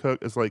see you cook.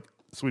 It's like,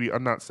 sweetie,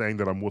 I'm not saying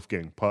that I'm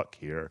Wolfgang Puck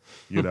here,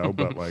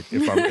 but like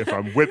if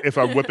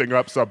I'm whipping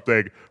up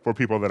something for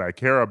people that I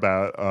care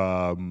about,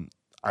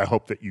 I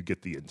hope that you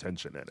get the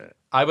intention in it.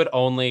 I would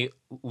only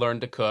learn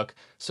to cook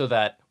so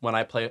that when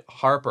I play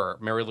Harper,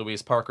 Mary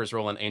Louise Parker's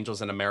role in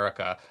Angels in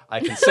America,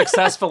 I can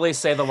successfully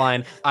say the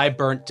line, "I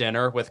burnt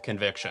dinner" with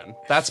conviction.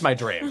 That's my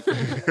dream.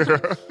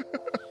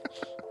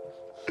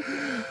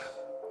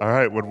 All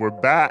right, when we're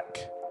back,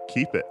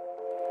 keep it.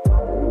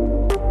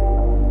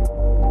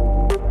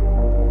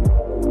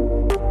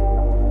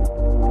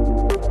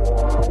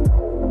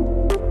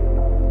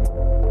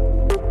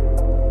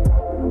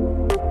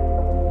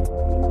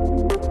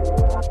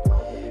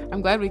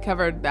 I'm glad we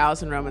covered the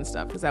Alison Roman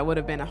stuff because that would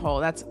have been a whole.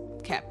 That's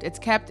kept.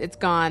 It's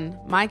gone.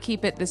 My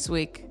keep it this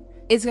week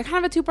is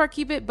kind of a 2-part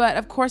keep it, but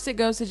of course it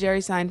goes to Jerry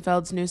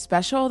Seinfeld's new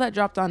special that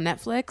dropped on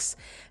Netflix.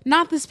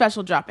 Not the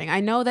special dropping. I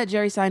know that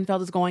Jerry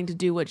Seinfeld is going to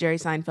do what Jerry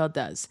Seinfeld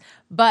does,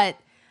 but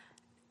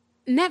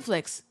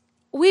Netflix,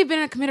 we've been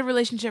in a committed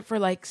relationship for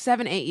like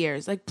 7-8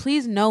 years. Like,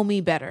 please know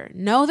me better.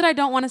 Know that I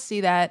don't want to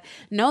see that.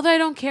 Know that I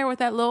don't care what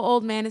that little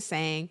old man is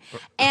saying.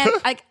 And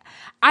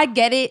I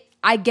get it.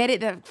 I get it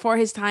that for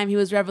his time he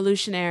was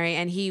revolutionary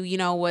and he,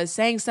 was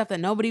saying stuff that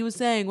nobody was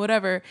saying,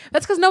 whatever.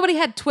 That's because nobody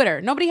had Twitter.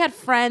 Nobody had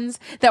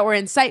friends that were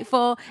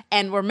insightful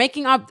and were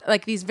making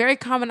these very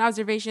common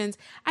observations.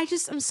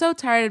 I'm so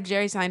tired of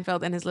Jerry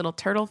Seinfeld and his little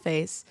turtle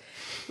face.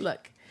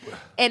 Look,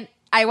 and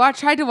I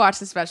tried to watch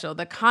the special.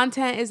 The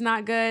content is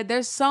not good.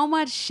 There's so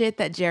much shit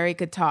that Jerry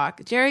could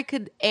talk. Jerry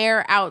could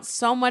air out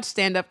so much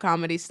stand-up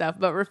comedy stuff,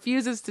 but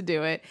refuses to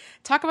do it.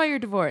 Talk about your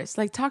divorce.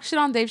 Like, talk shit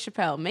on Dave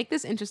Chappelle. Make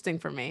this interesting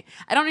for me.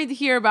 I don't need to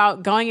hear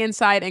about going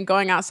inside and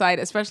going outside,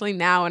 especially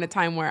now in a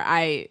time where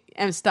I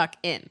am stuck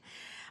in.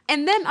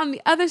 And then on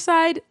the other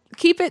side,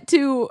 keep it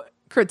to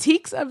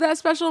critiques of that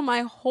special.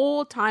 My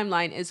whole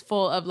timeline is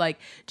full of like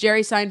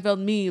Jerry Seinfeld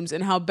memes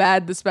and how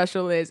bad the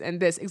special is, and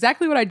this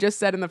exactly what I just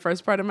said in the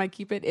first part of my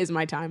keep it is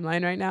my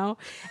timeline right now.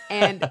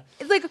 And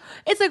it's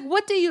like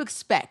what do you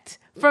expect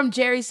from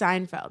Jerry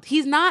Seinfeld?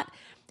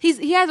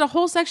 He has a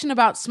whole section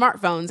about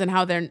smartphones and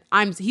how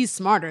he's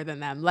smarter than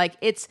them. Like,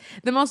 it's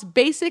the most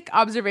basic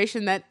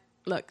observation that,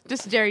 look,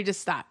 Jerry, just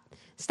stop.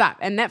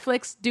 And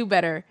Netflix, do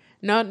better.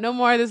 No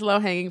more of this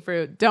low-hanging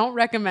fruit. Don't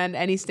recommend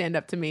any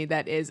stand-up to me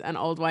that is an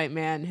old white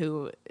man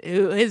who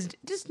is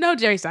just no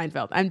Jerry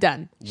Seinfeld. I'm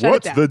done.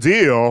 What's the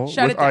deal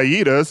with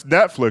Aida's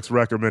Netflix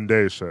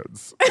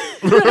recommendations?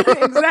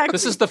 Exactly.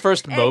 This is the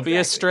first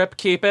Mobius strip,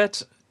 keep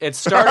it. It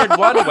started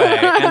one way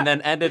and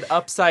then ended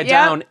upside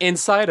down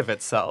inside of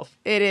itself.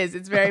 It is.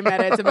 It's very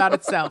meta. It's about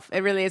itself.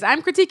 It really is.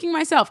 I'm critiquing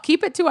myself.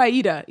 Keep it to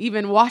Aida,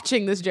 even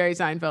watching this Jerry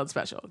Seinfeld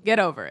special. Get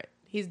over it.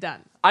 He's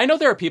done. I know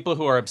there are people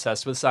who are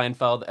obsessed with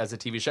Seinfeld as a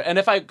TV show. And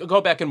if I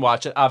go back and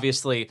watch it,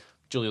 obviously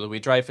Julia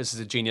Louis-Dreyfus is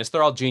a genius.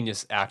 They're all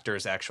genius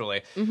actors,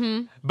 actually.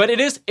 Mm-hmm. But it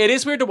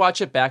is weird to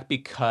watch it back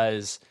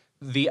because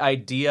the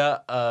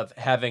idea of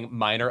having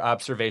minor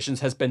observations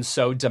has been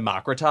so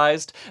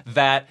democratized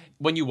that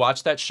when you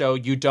watch that show,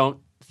 you don't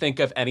think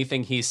of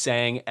anything he's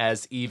saying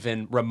as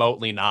even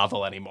remotely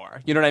novel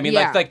anymore. You know what I mean?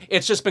 Yeah. Like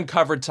it's just been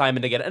covered time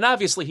and again. And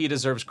obviously he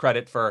deserves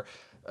credit for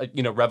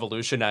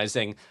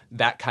revolutionizing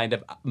that kind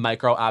of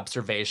micro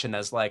observation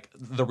as like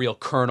the real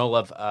kernel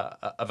of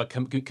a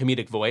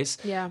comedic voice.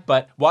 Yeah.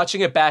 But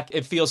watching it back,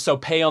 it feels so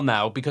pale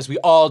now because we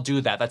all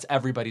do that. That's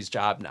everybody's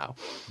job now.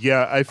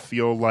 Yeah, I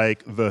feel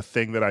like the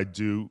thing that I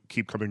do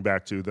keep coming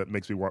back to that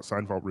makes me want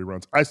Seinfeld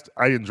reruns.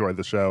 I enjoy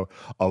the show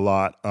a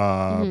lot,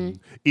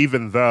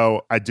 even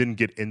though I didn't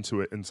get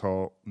into it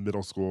until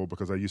middle school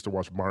because I used to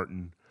watch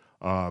Martin.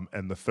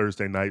 And the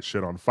Thursday night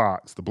shit on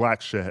Fox, the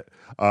black shit.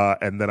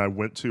 And then I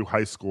went to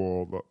high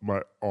school,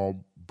 my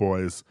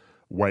all-boys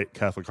white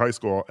Catholic high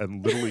school,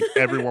 and literally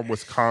everyone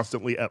was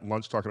constantly at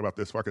lunch talking about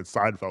this fucking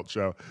Seinfeld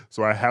show.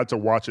 So I had to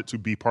watch it to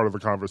be part of the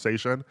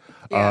conversation.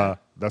 Yeah.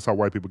 That's how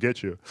white people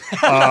get you.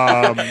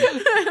 But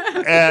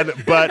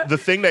the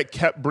thing that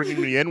kept bringing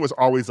me in was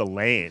always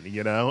Elaine,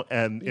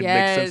 and it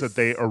makes sense that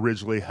they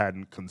originally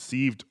hadn't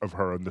conceived of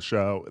her in the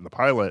show, in the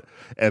pilot,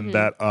 and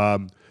that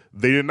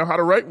they didn't know how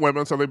to write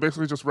women, so they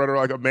basically just read her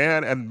like a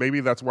man, and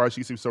maybe that's why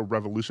she seems so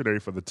revolutionary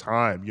for the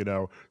time.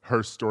 Her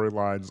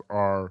storylines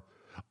are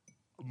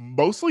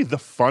mostly the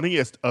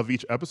funniest of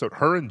each episode.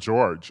 Her and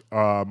George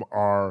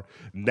are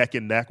neck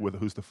and neck with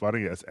who's the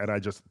funniest, and I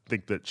just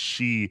think that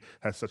she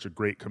has such a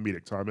great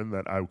comedic timing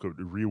that I could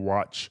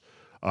rewatch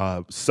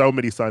so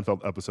many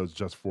Seinfeld episodes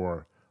just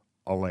for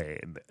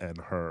Elaine and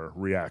her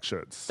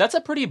reactions. That's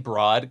a pretty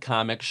broad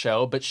comic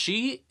show, but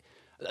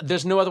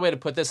there's no other way to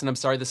put this, and I'm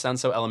sorry this sounds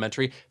so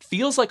elementary,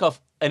 feels like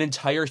an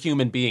entire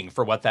human being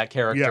for what that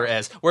character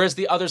is. Whereas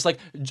the others,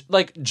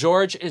 like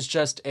George is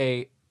just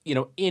a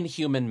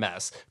inhuman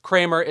mess.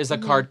 Kramer is a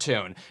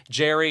cartoon.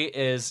 Jerry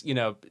is,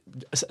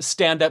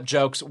 stand-up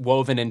jokes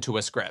woven into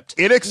a script.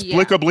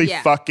 Inexplicably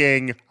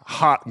fucking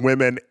hot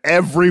women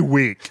every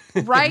week.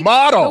 Right?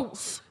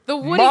 Models. The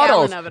Woody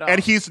Allen of it all.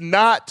 And he's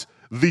not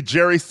the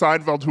Jerry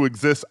Seinfeld who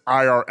exists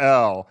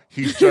IRL.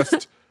 He's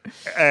just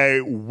a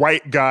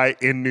white guy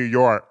in New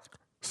York.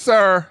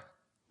 Sir.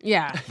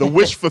 Yeah. The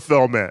wish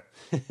fulfillment.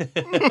 But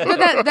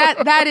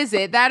that is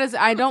it. That is,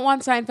 I don't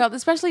want Seinfeld,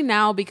 especially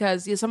now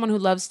because you're someone who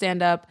loves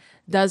stand-up,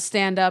 does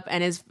stand-up,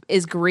 and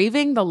is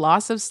grieving the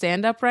loss of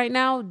stand-up right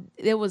now.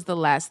 It was the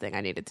last thing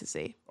I needed to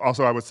see.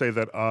 Also, I would say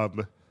that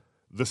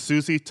the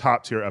Susie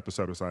top tier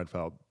episode of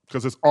Seinfeld,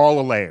 because it's all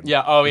Elaine.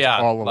 Yeah. Oh, it's yeah.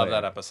 all Love Elaine.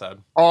 that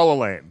episode. All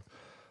Elaine.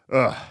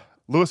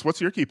 Louis,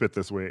 what's your Keep It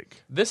this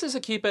week? This is a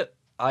Keep It.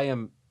 I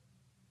am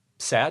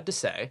sad to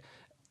say.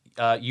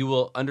 You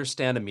will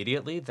understand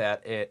immediately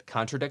that it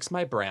contradicts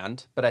my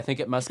brand, but I think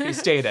it must be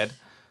stated.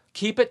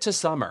 Keep it to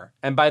summer.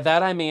 And by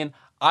that I mean,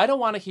 I don't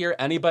want to hear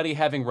anybody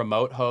having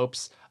remote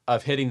hopes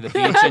of hitting the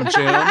beach in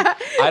June.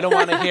 I don't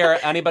want to hear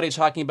anybody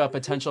talking about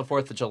potential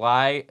 4th of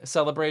July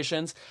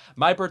celebrations.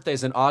 My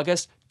birthday's in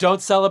August.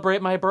 Don't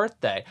celebrate my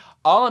birthday.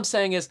 All I'm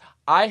saying is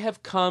I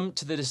have come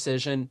to the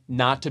decision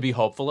not to be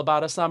hopeful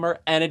about a summer,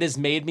 and it has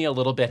made me a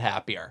little bit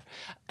happier.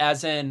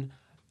 As in,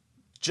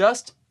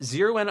 just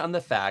zero in on the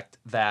fact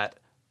that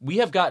we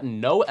have gotten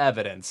no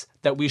evidence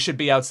that we should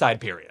be outside,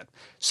 period.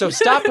 So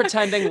stop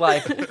pretending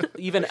like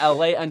even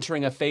LA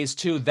entering a phase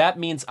 2, that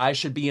means I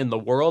should be in the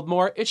world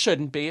more. It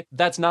shouldn't be.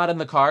 That's not in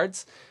the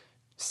cards.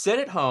 Sit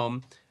at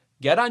home,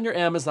 get on your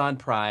Amazon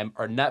Prime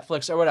or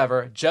Netflix or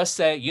whatever. Just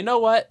say, you know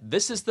what?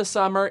 This is the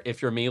summer.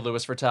 If you're me,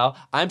 Louis Vertel,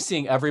 I'm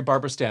seeing every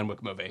Barbara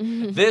Stanwyck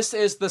movie. This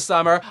is the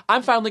summer.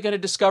 I'm finally going to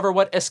discover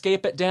what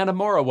Escape at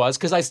Dannemora was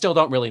because I still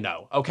don't really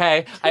know,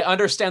 okay? I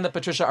understand that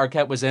Patricia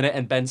Arquette was in it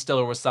and Ben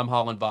Stiller was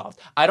somehow involved.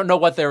 I don't know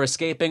what they're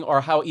escaping or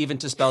how even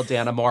to spell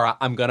Dannemora.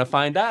 I'm going to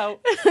find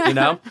out,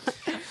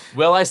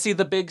 Will I see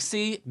the big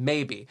C?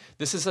 Maybe.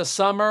 This is a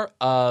summer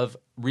of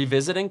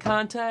revisiting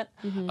content,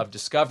 of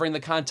discovering the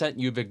content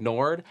you've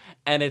ignored,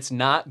 and it's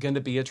not going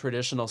to be a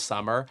traditional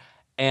summer.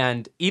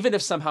 And even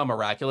if somehow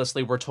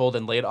miraculously we're told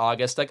in late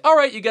August, like, all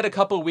right, you get a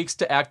couple weeks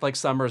to act like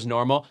summer is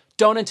normal,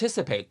 don't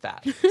anticipate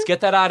that. Let's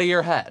get that out of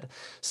your head.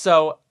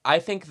 So I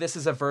think this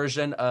is a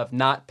version of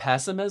not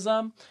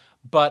pessimism,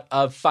 but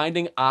of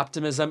finding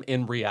optimism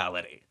in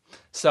reality.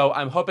 So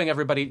I'm hoping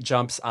everybody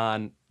jumps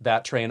on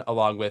that train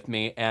along with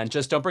me, and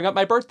just don't bring up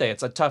my birthday.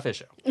 It's a tough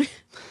issue.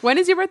 When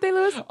is your birthday,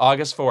 Louis?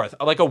 August 4th,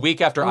 like a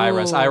week after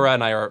Ira's. Ira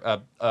and I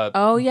are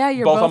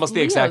you're both almost the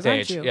Leos, exact aren't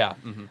age. you? Yeah.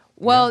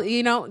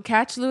 Well,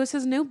 catch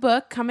Lewis's new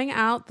book coming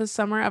out, The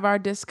Summer of Our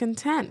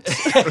Discontent.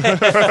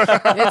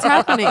 It's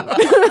happening.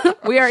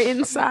 We are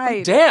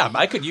inside. Damn,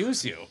 I could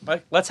use you.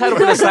 Let's head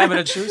over to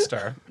Simon &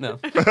 Schuster. No.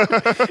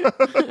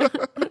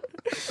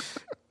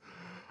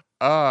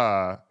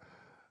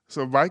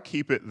 So my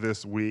Keep It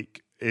this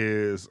week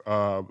is,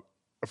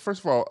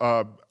 first of all,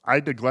 I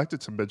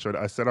neglected to mention,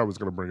 I said I was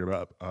going to bring it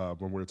up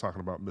when we were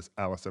talking about Miss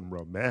Allison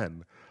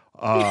Roman.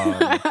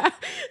 The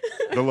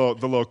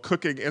little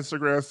cooking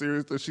Instagram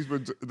series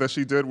that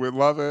she did with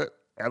Lovett.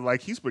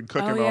 And he's been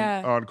cooking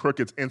on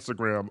Crooked's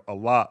Instagram a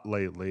lot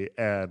lately.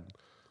 And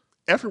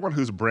everyone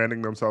who's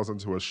branding themselves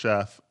into a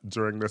chef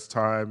during this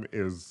time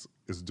is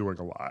doing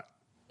a lot.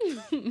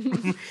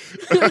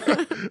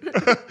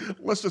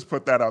 Let's just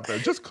put that out there.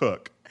 Just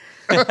cook.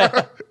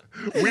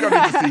 We don't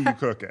need to see you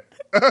cook it.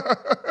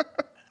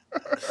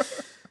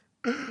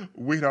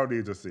 We don't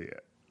need to see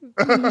it.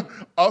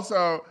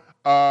 Also,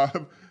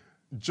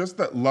 just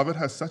that Lovett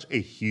has such a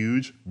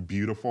huge,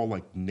 beautiful,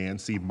 like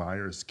Nancy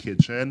Meyers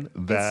kitchen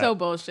It's so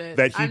bullshit.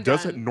 that he I'm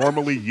doesn't done.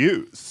 normally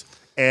use.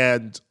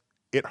 And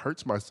it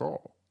hurts my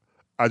soul.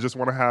 I just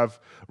want to have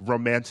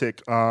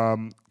romantic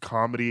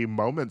comedy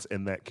moments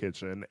in that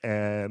kitchen.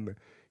 And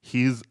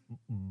he's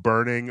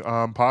burning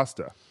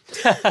pasta.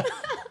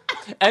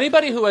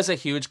 Anybody who has a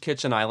huge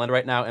kitchen island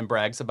right now and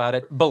brags about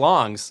it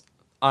belongs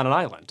on an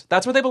island.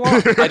 That's where they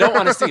belong. I don't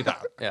want to see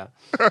that. Yeah.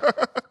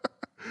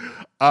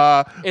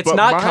 It's but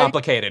not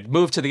complicated.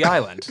 Move to the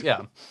island.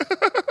 Yeah.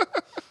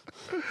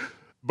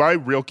 My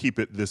real keep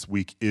it this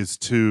week is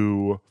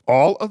to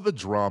all of the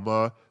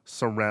drama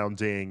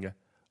surrounding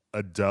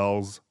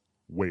Adele's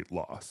weight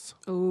loss.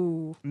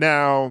 Ooh.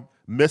 Now,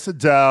 Miss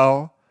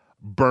Adele,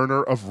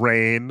 burner of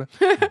rain,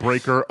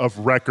 breaker of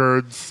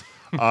records,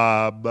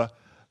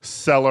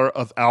 seller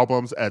of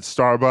albums at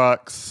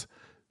Starbucks.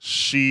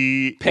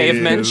 She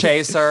Pavement is,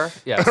 chaser.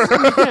 Yes.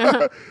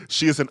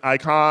 She is an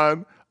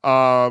icon.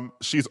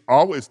 She's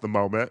always the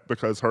moment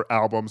because her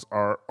albums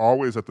are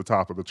always at the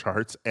top of the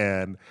charts.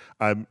 And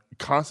I'm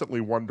constantly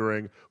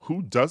wondering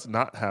who does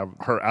not have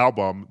her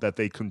album that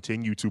they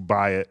continue to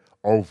buy it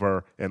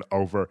over and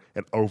over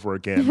and over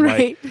again.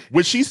 Right. Like,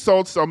 when she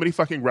sold so many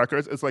fucking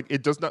records, it's like,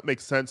 it does not make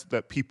sense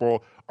that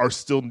people are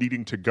still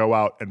needing to go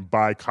out and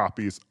buy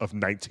copies of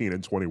 19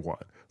 and 21.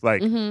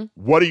 Like,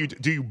 what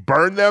do you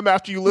burn them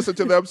after you listen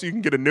to them so you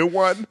can get a new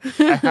one?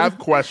 I have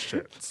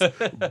questions.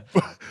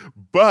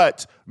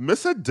 But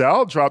Miss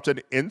Adele dropped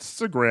an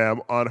Instagram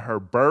on her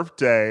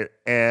birthday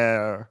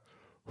and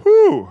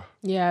whew,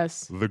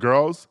 Yes. the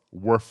girls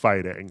were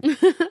fighting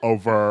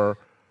over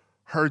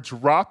her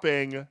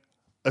dropping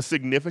a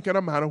significant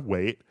amount of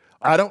weight.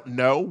 I don't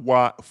know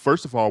why,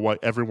 first of all, why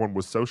everyone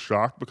was so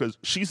shocked, because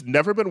she's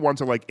never been one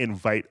to like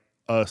invite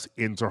us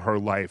into her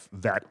life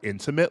that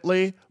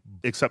intimately,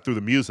 except through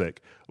the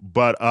music.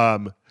 But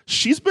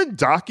she's been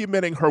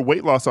documenting her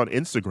weight loss on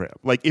Instagram.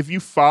 Like, if you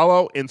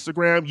follow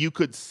Instagram, you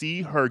could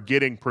see her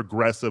getting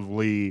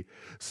progressively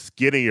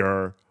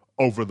skinnier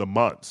over the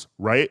months,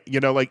 right? You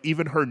know, like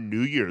even her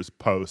New Year's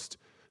post,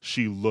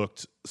 she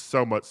looked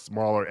so much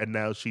smaller, and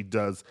now she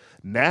does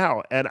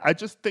now. And I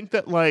just think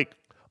that, like,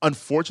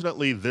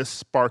 unfortunately, this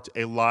sparked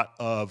a lot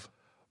of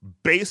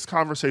base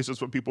conversations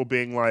from people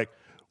being like,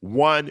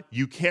 one,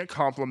 you can't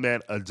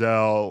compliment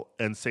Adele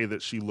and say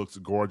that she looks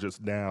gorgeous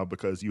now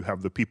because you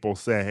have the people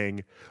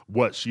saying,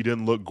 what, she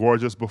didn't look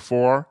gorgeous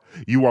before?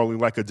 You only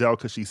like Adele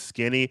because she's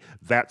skinny?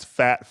 That's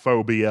fat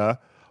phobia.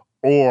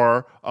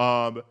 Or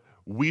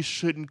we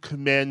shouldn't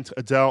commend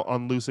Adele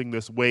on losing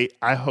this weight.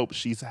 I hope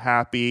she's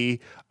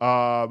happy.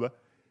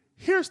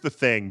 Here's the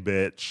thing,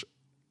 bitch.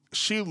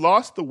 She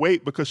lost the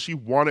weight because she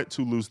wanted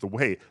to lose the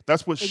weight.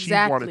 That's what she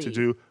wanted to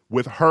do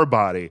with her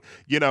body.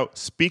 You know,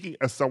 speaking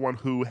as someone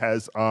who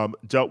has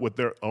dealt with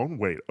their own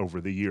weight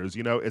over the years,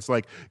 you know, it's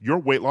like your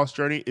weight loss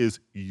journey is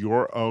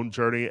your own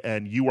journey,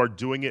 and you are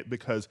doing it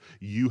because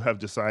you have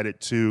decided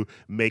to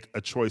make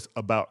a choice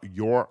about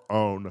your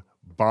own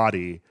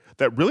body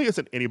that really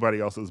isn't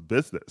anybody else's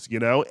business, you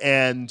know?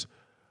 And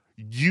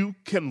you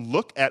can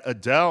look at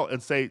Adele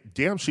and say,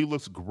 damn, she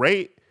looks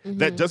great.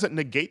 That doesn't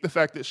negate the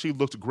fact that she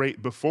looked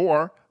great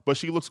before, but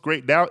she looks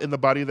great now in the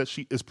body that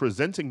she is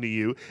presenting to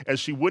you. And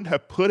she wouldn't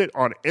have put it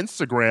on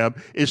Instagram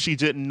if she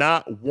did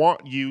not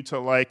want you to,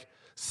 like,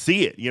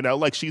 see it. You know,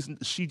 like, she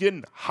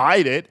didn't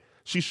hide it.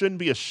 She shouldn't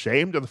be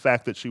ashamed of the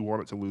fact that she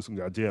wanted to lose some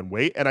goddamn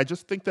weight. And I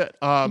just think that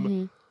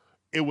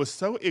it was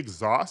so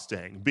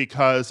exhausting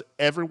because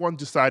everyone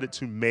decided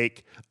to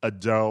make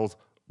Adele's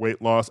weight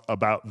loss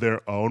about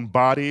their own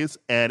bodies.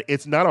 And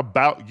it's not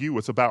about you,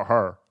 it's about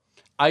her.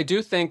 I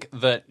do think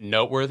the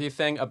noteworthy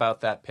thing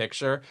about that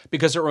picture,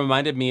 because it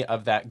reminded me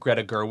of that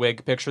Greta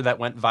Gerwig picture that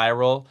went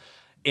viral,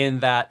 in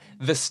that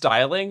the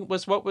styling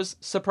was what was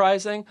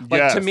surprising. Like,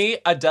 yes. To me,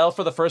 Adele,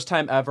 for the first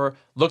time ever,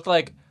 looked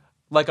like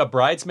a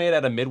bridesmaid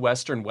at a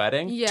Midwestern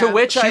wedding. Yeah. To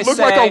which She looked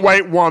like a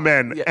white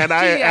woman, Yeah. and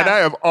I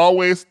have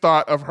always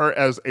thought of her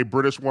as a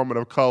British woman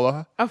of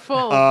color. A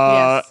full,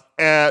 yes.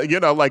 And, you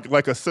know,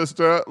 like a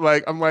sister.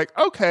 Like, I'm like,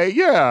 okay,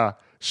 yeah.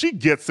 She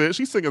gets it.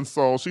 She's singing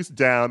soul. She's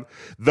down.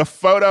 The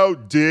photo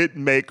did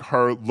make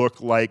her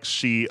look like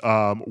she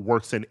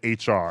works in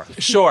HR.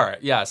 Sure,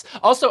 yes.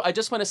 Also, I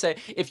just want to say,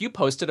 if you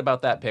posted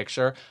about that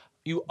picture,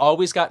 you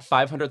always got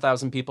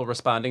 500,000 people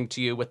responding to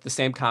you with the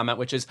same comment,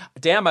 which is,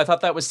 damn, I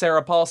thought that was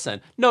Sarah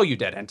Paulson. No, you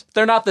didn't.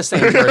 They're not the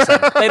same person.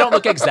 They don't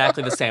look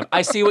exactly the same.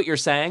 I see what you're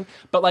saying,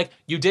 but, like,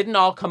 you didn't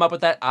all come up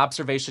with that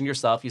observation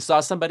yourself. You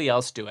saw somebody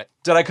else do it.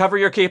 Did I cover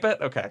your keep it?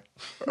 Okay.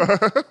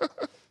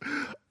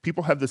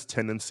 People have this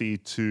tendency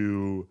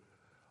to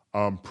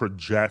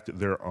project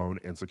their own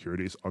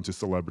insecurities onto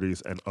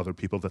celebrities and other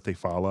people that they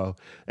follow.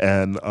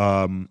 And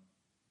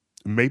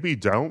maybe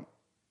don't.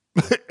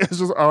 It's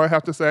just all I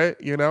have to say,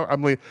 you know?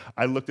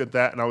 I looked at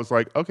that and I was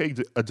like, okay,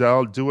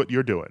 Adele, do what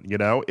you're doing, you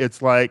know?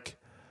 It's like,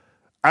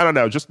 I don't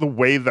know, just the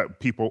way that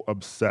people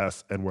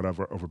obsess and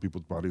whatever over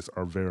people's bodies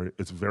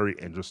it's very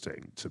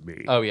interesting to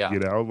me. Oh, yeah. You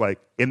know, like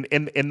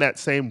in that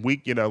same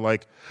week, you know,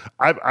 like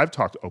I've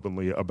talked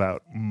openly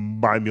about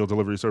my meal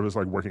delivery service,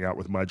 like working out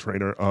with my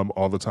trainer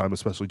all the time,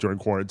 especially during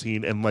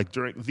quarantine. And like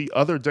during the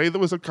other day,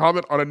 there was a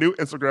comment on a new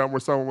Instagram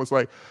where someone was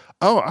like,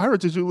 "Oh, Ira,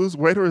 did you lose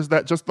weight or is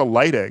that just the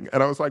lighting?"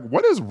 And I was like,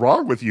 what is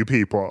wrong with you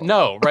people?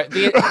 No, right.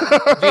 The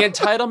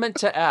entitlement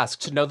to ask,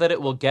 to know that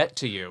it will get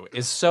to you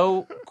is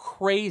so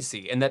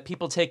crazy, and that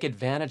people take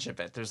advantage of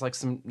it. There's like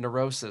some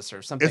neurosis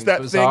or something bizarre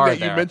there. It's that thing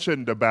that you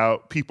mentioned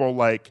about people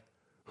like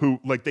who,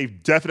 like,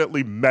 they've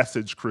definitely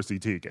messaged Chrissy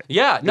Teigen.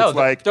 Yeah, no,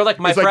 they're like,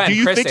 my friend, like, do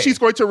you Chrissy, think she's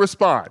going to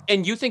respond?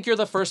 And you think you're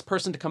the first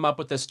person to come up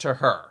with this to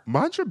her.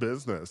 Mind your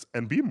business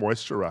and be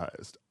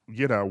moisturized,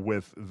 you know,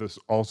 with this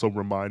also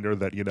reminder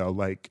that, you know,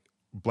 like,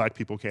 Black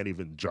people can't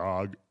even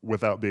jog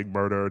without being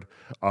murdered,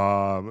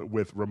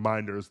 with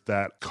reminders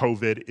that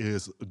COVID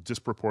is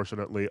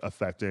disproportionately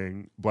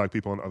affecting Black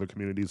people and other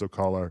communities of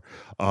color.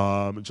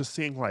 Just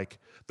seeing like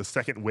the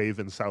second wave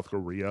in South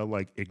Korea,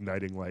 like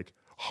igniting like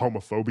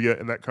homophobia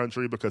in that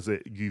country because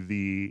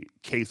the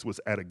case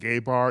was at a gay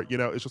bar. You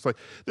know, it's just like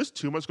there's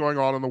too much going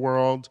on in the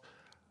world.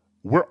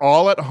 We're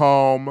all at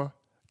home.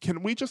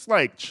 Can we just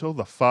like chill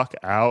the fuck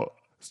out?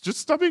 Just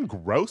stop being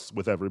gross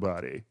with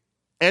everybody.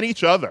 And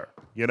each other,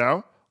 you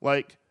know?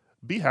 Like,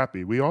 be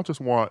happy. We all just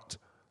want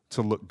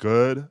to look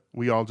good.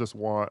 We all just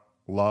want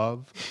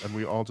love. And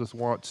we all just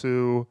want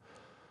to,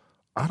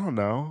 I don't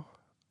know,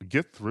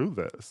 get through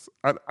this.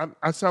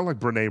 I sound like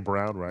Brene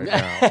Brown right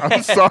now.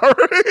 I'm sorry.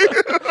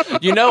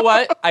 You know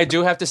what? I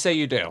do have to say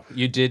you do.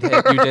 You did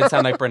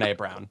sound like Brene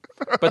Brown.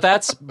 But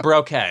that's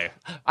brokay.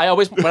 I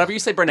always, whenever you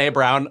say Brene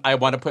Brown, I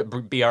want to put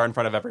BR in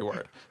front of every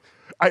word.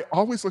 I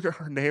always look at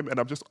her name and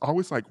I'm just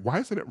always like,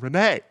 why isn't it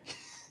Renee?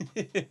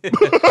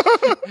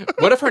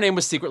 What if her name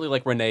was secretly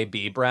like Renee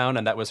B. Brown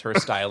and that was her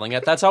styling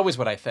it? That's always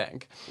what I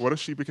think. What if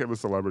she became a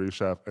celebrity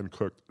chef and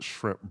cooked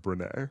shrimp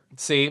Brene?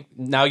 See,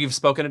 now you've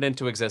spoken it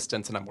into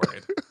existence and I'm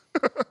worried.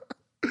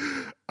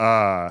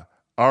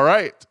 All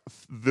right.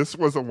 This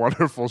was a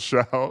wonderful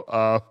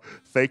show.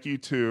 Thank you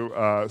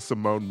to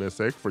Simone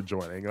Missick for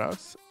joining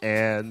us,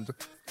 and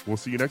we'll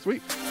see you next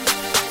week.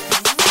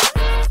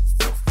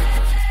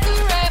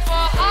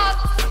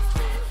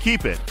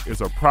 Keep It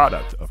is a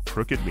product of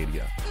Crooked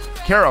Media.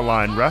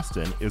 Caroline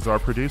Reston is our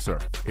producer.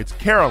 It's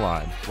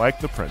Caroline, like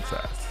the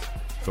princess,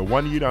 the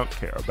one you don't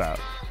care about.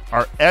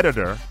 Our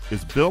editor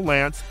is Bill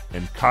Lance,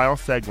 and Kyle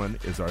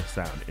Seglin is our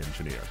sound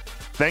engineer.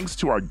 Thanks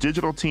to our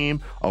digital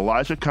team,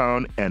 Elijah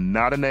Cohn and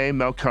Nadine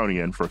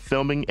Melkonian, for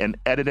filming and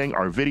editing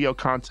our video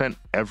content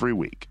every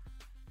week.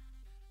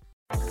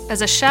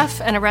 As a chef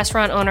and a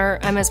restaurant owner,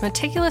 I'm as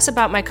meticulous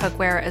about my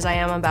cookware as I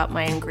am about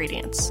my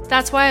ingredients.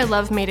 That's why I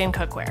love Made in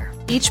Cookware.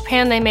 Each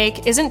pan they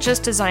make isn't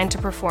just designed to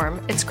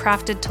perform, it's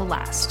crafted to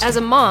last. As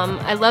a mom,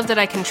 I love that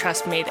I can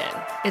trust Made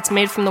In. It's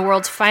made from the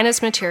world's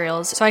finest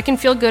materials, so I can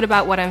feel good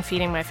about what I'm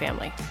feeding my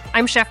family.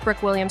 I'm Chef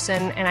Brooke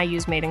Williamson, and I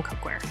use Made in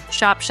Cookware.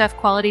 Shop chef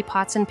quality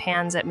pots and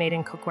pans at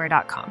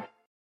madeincookware.com.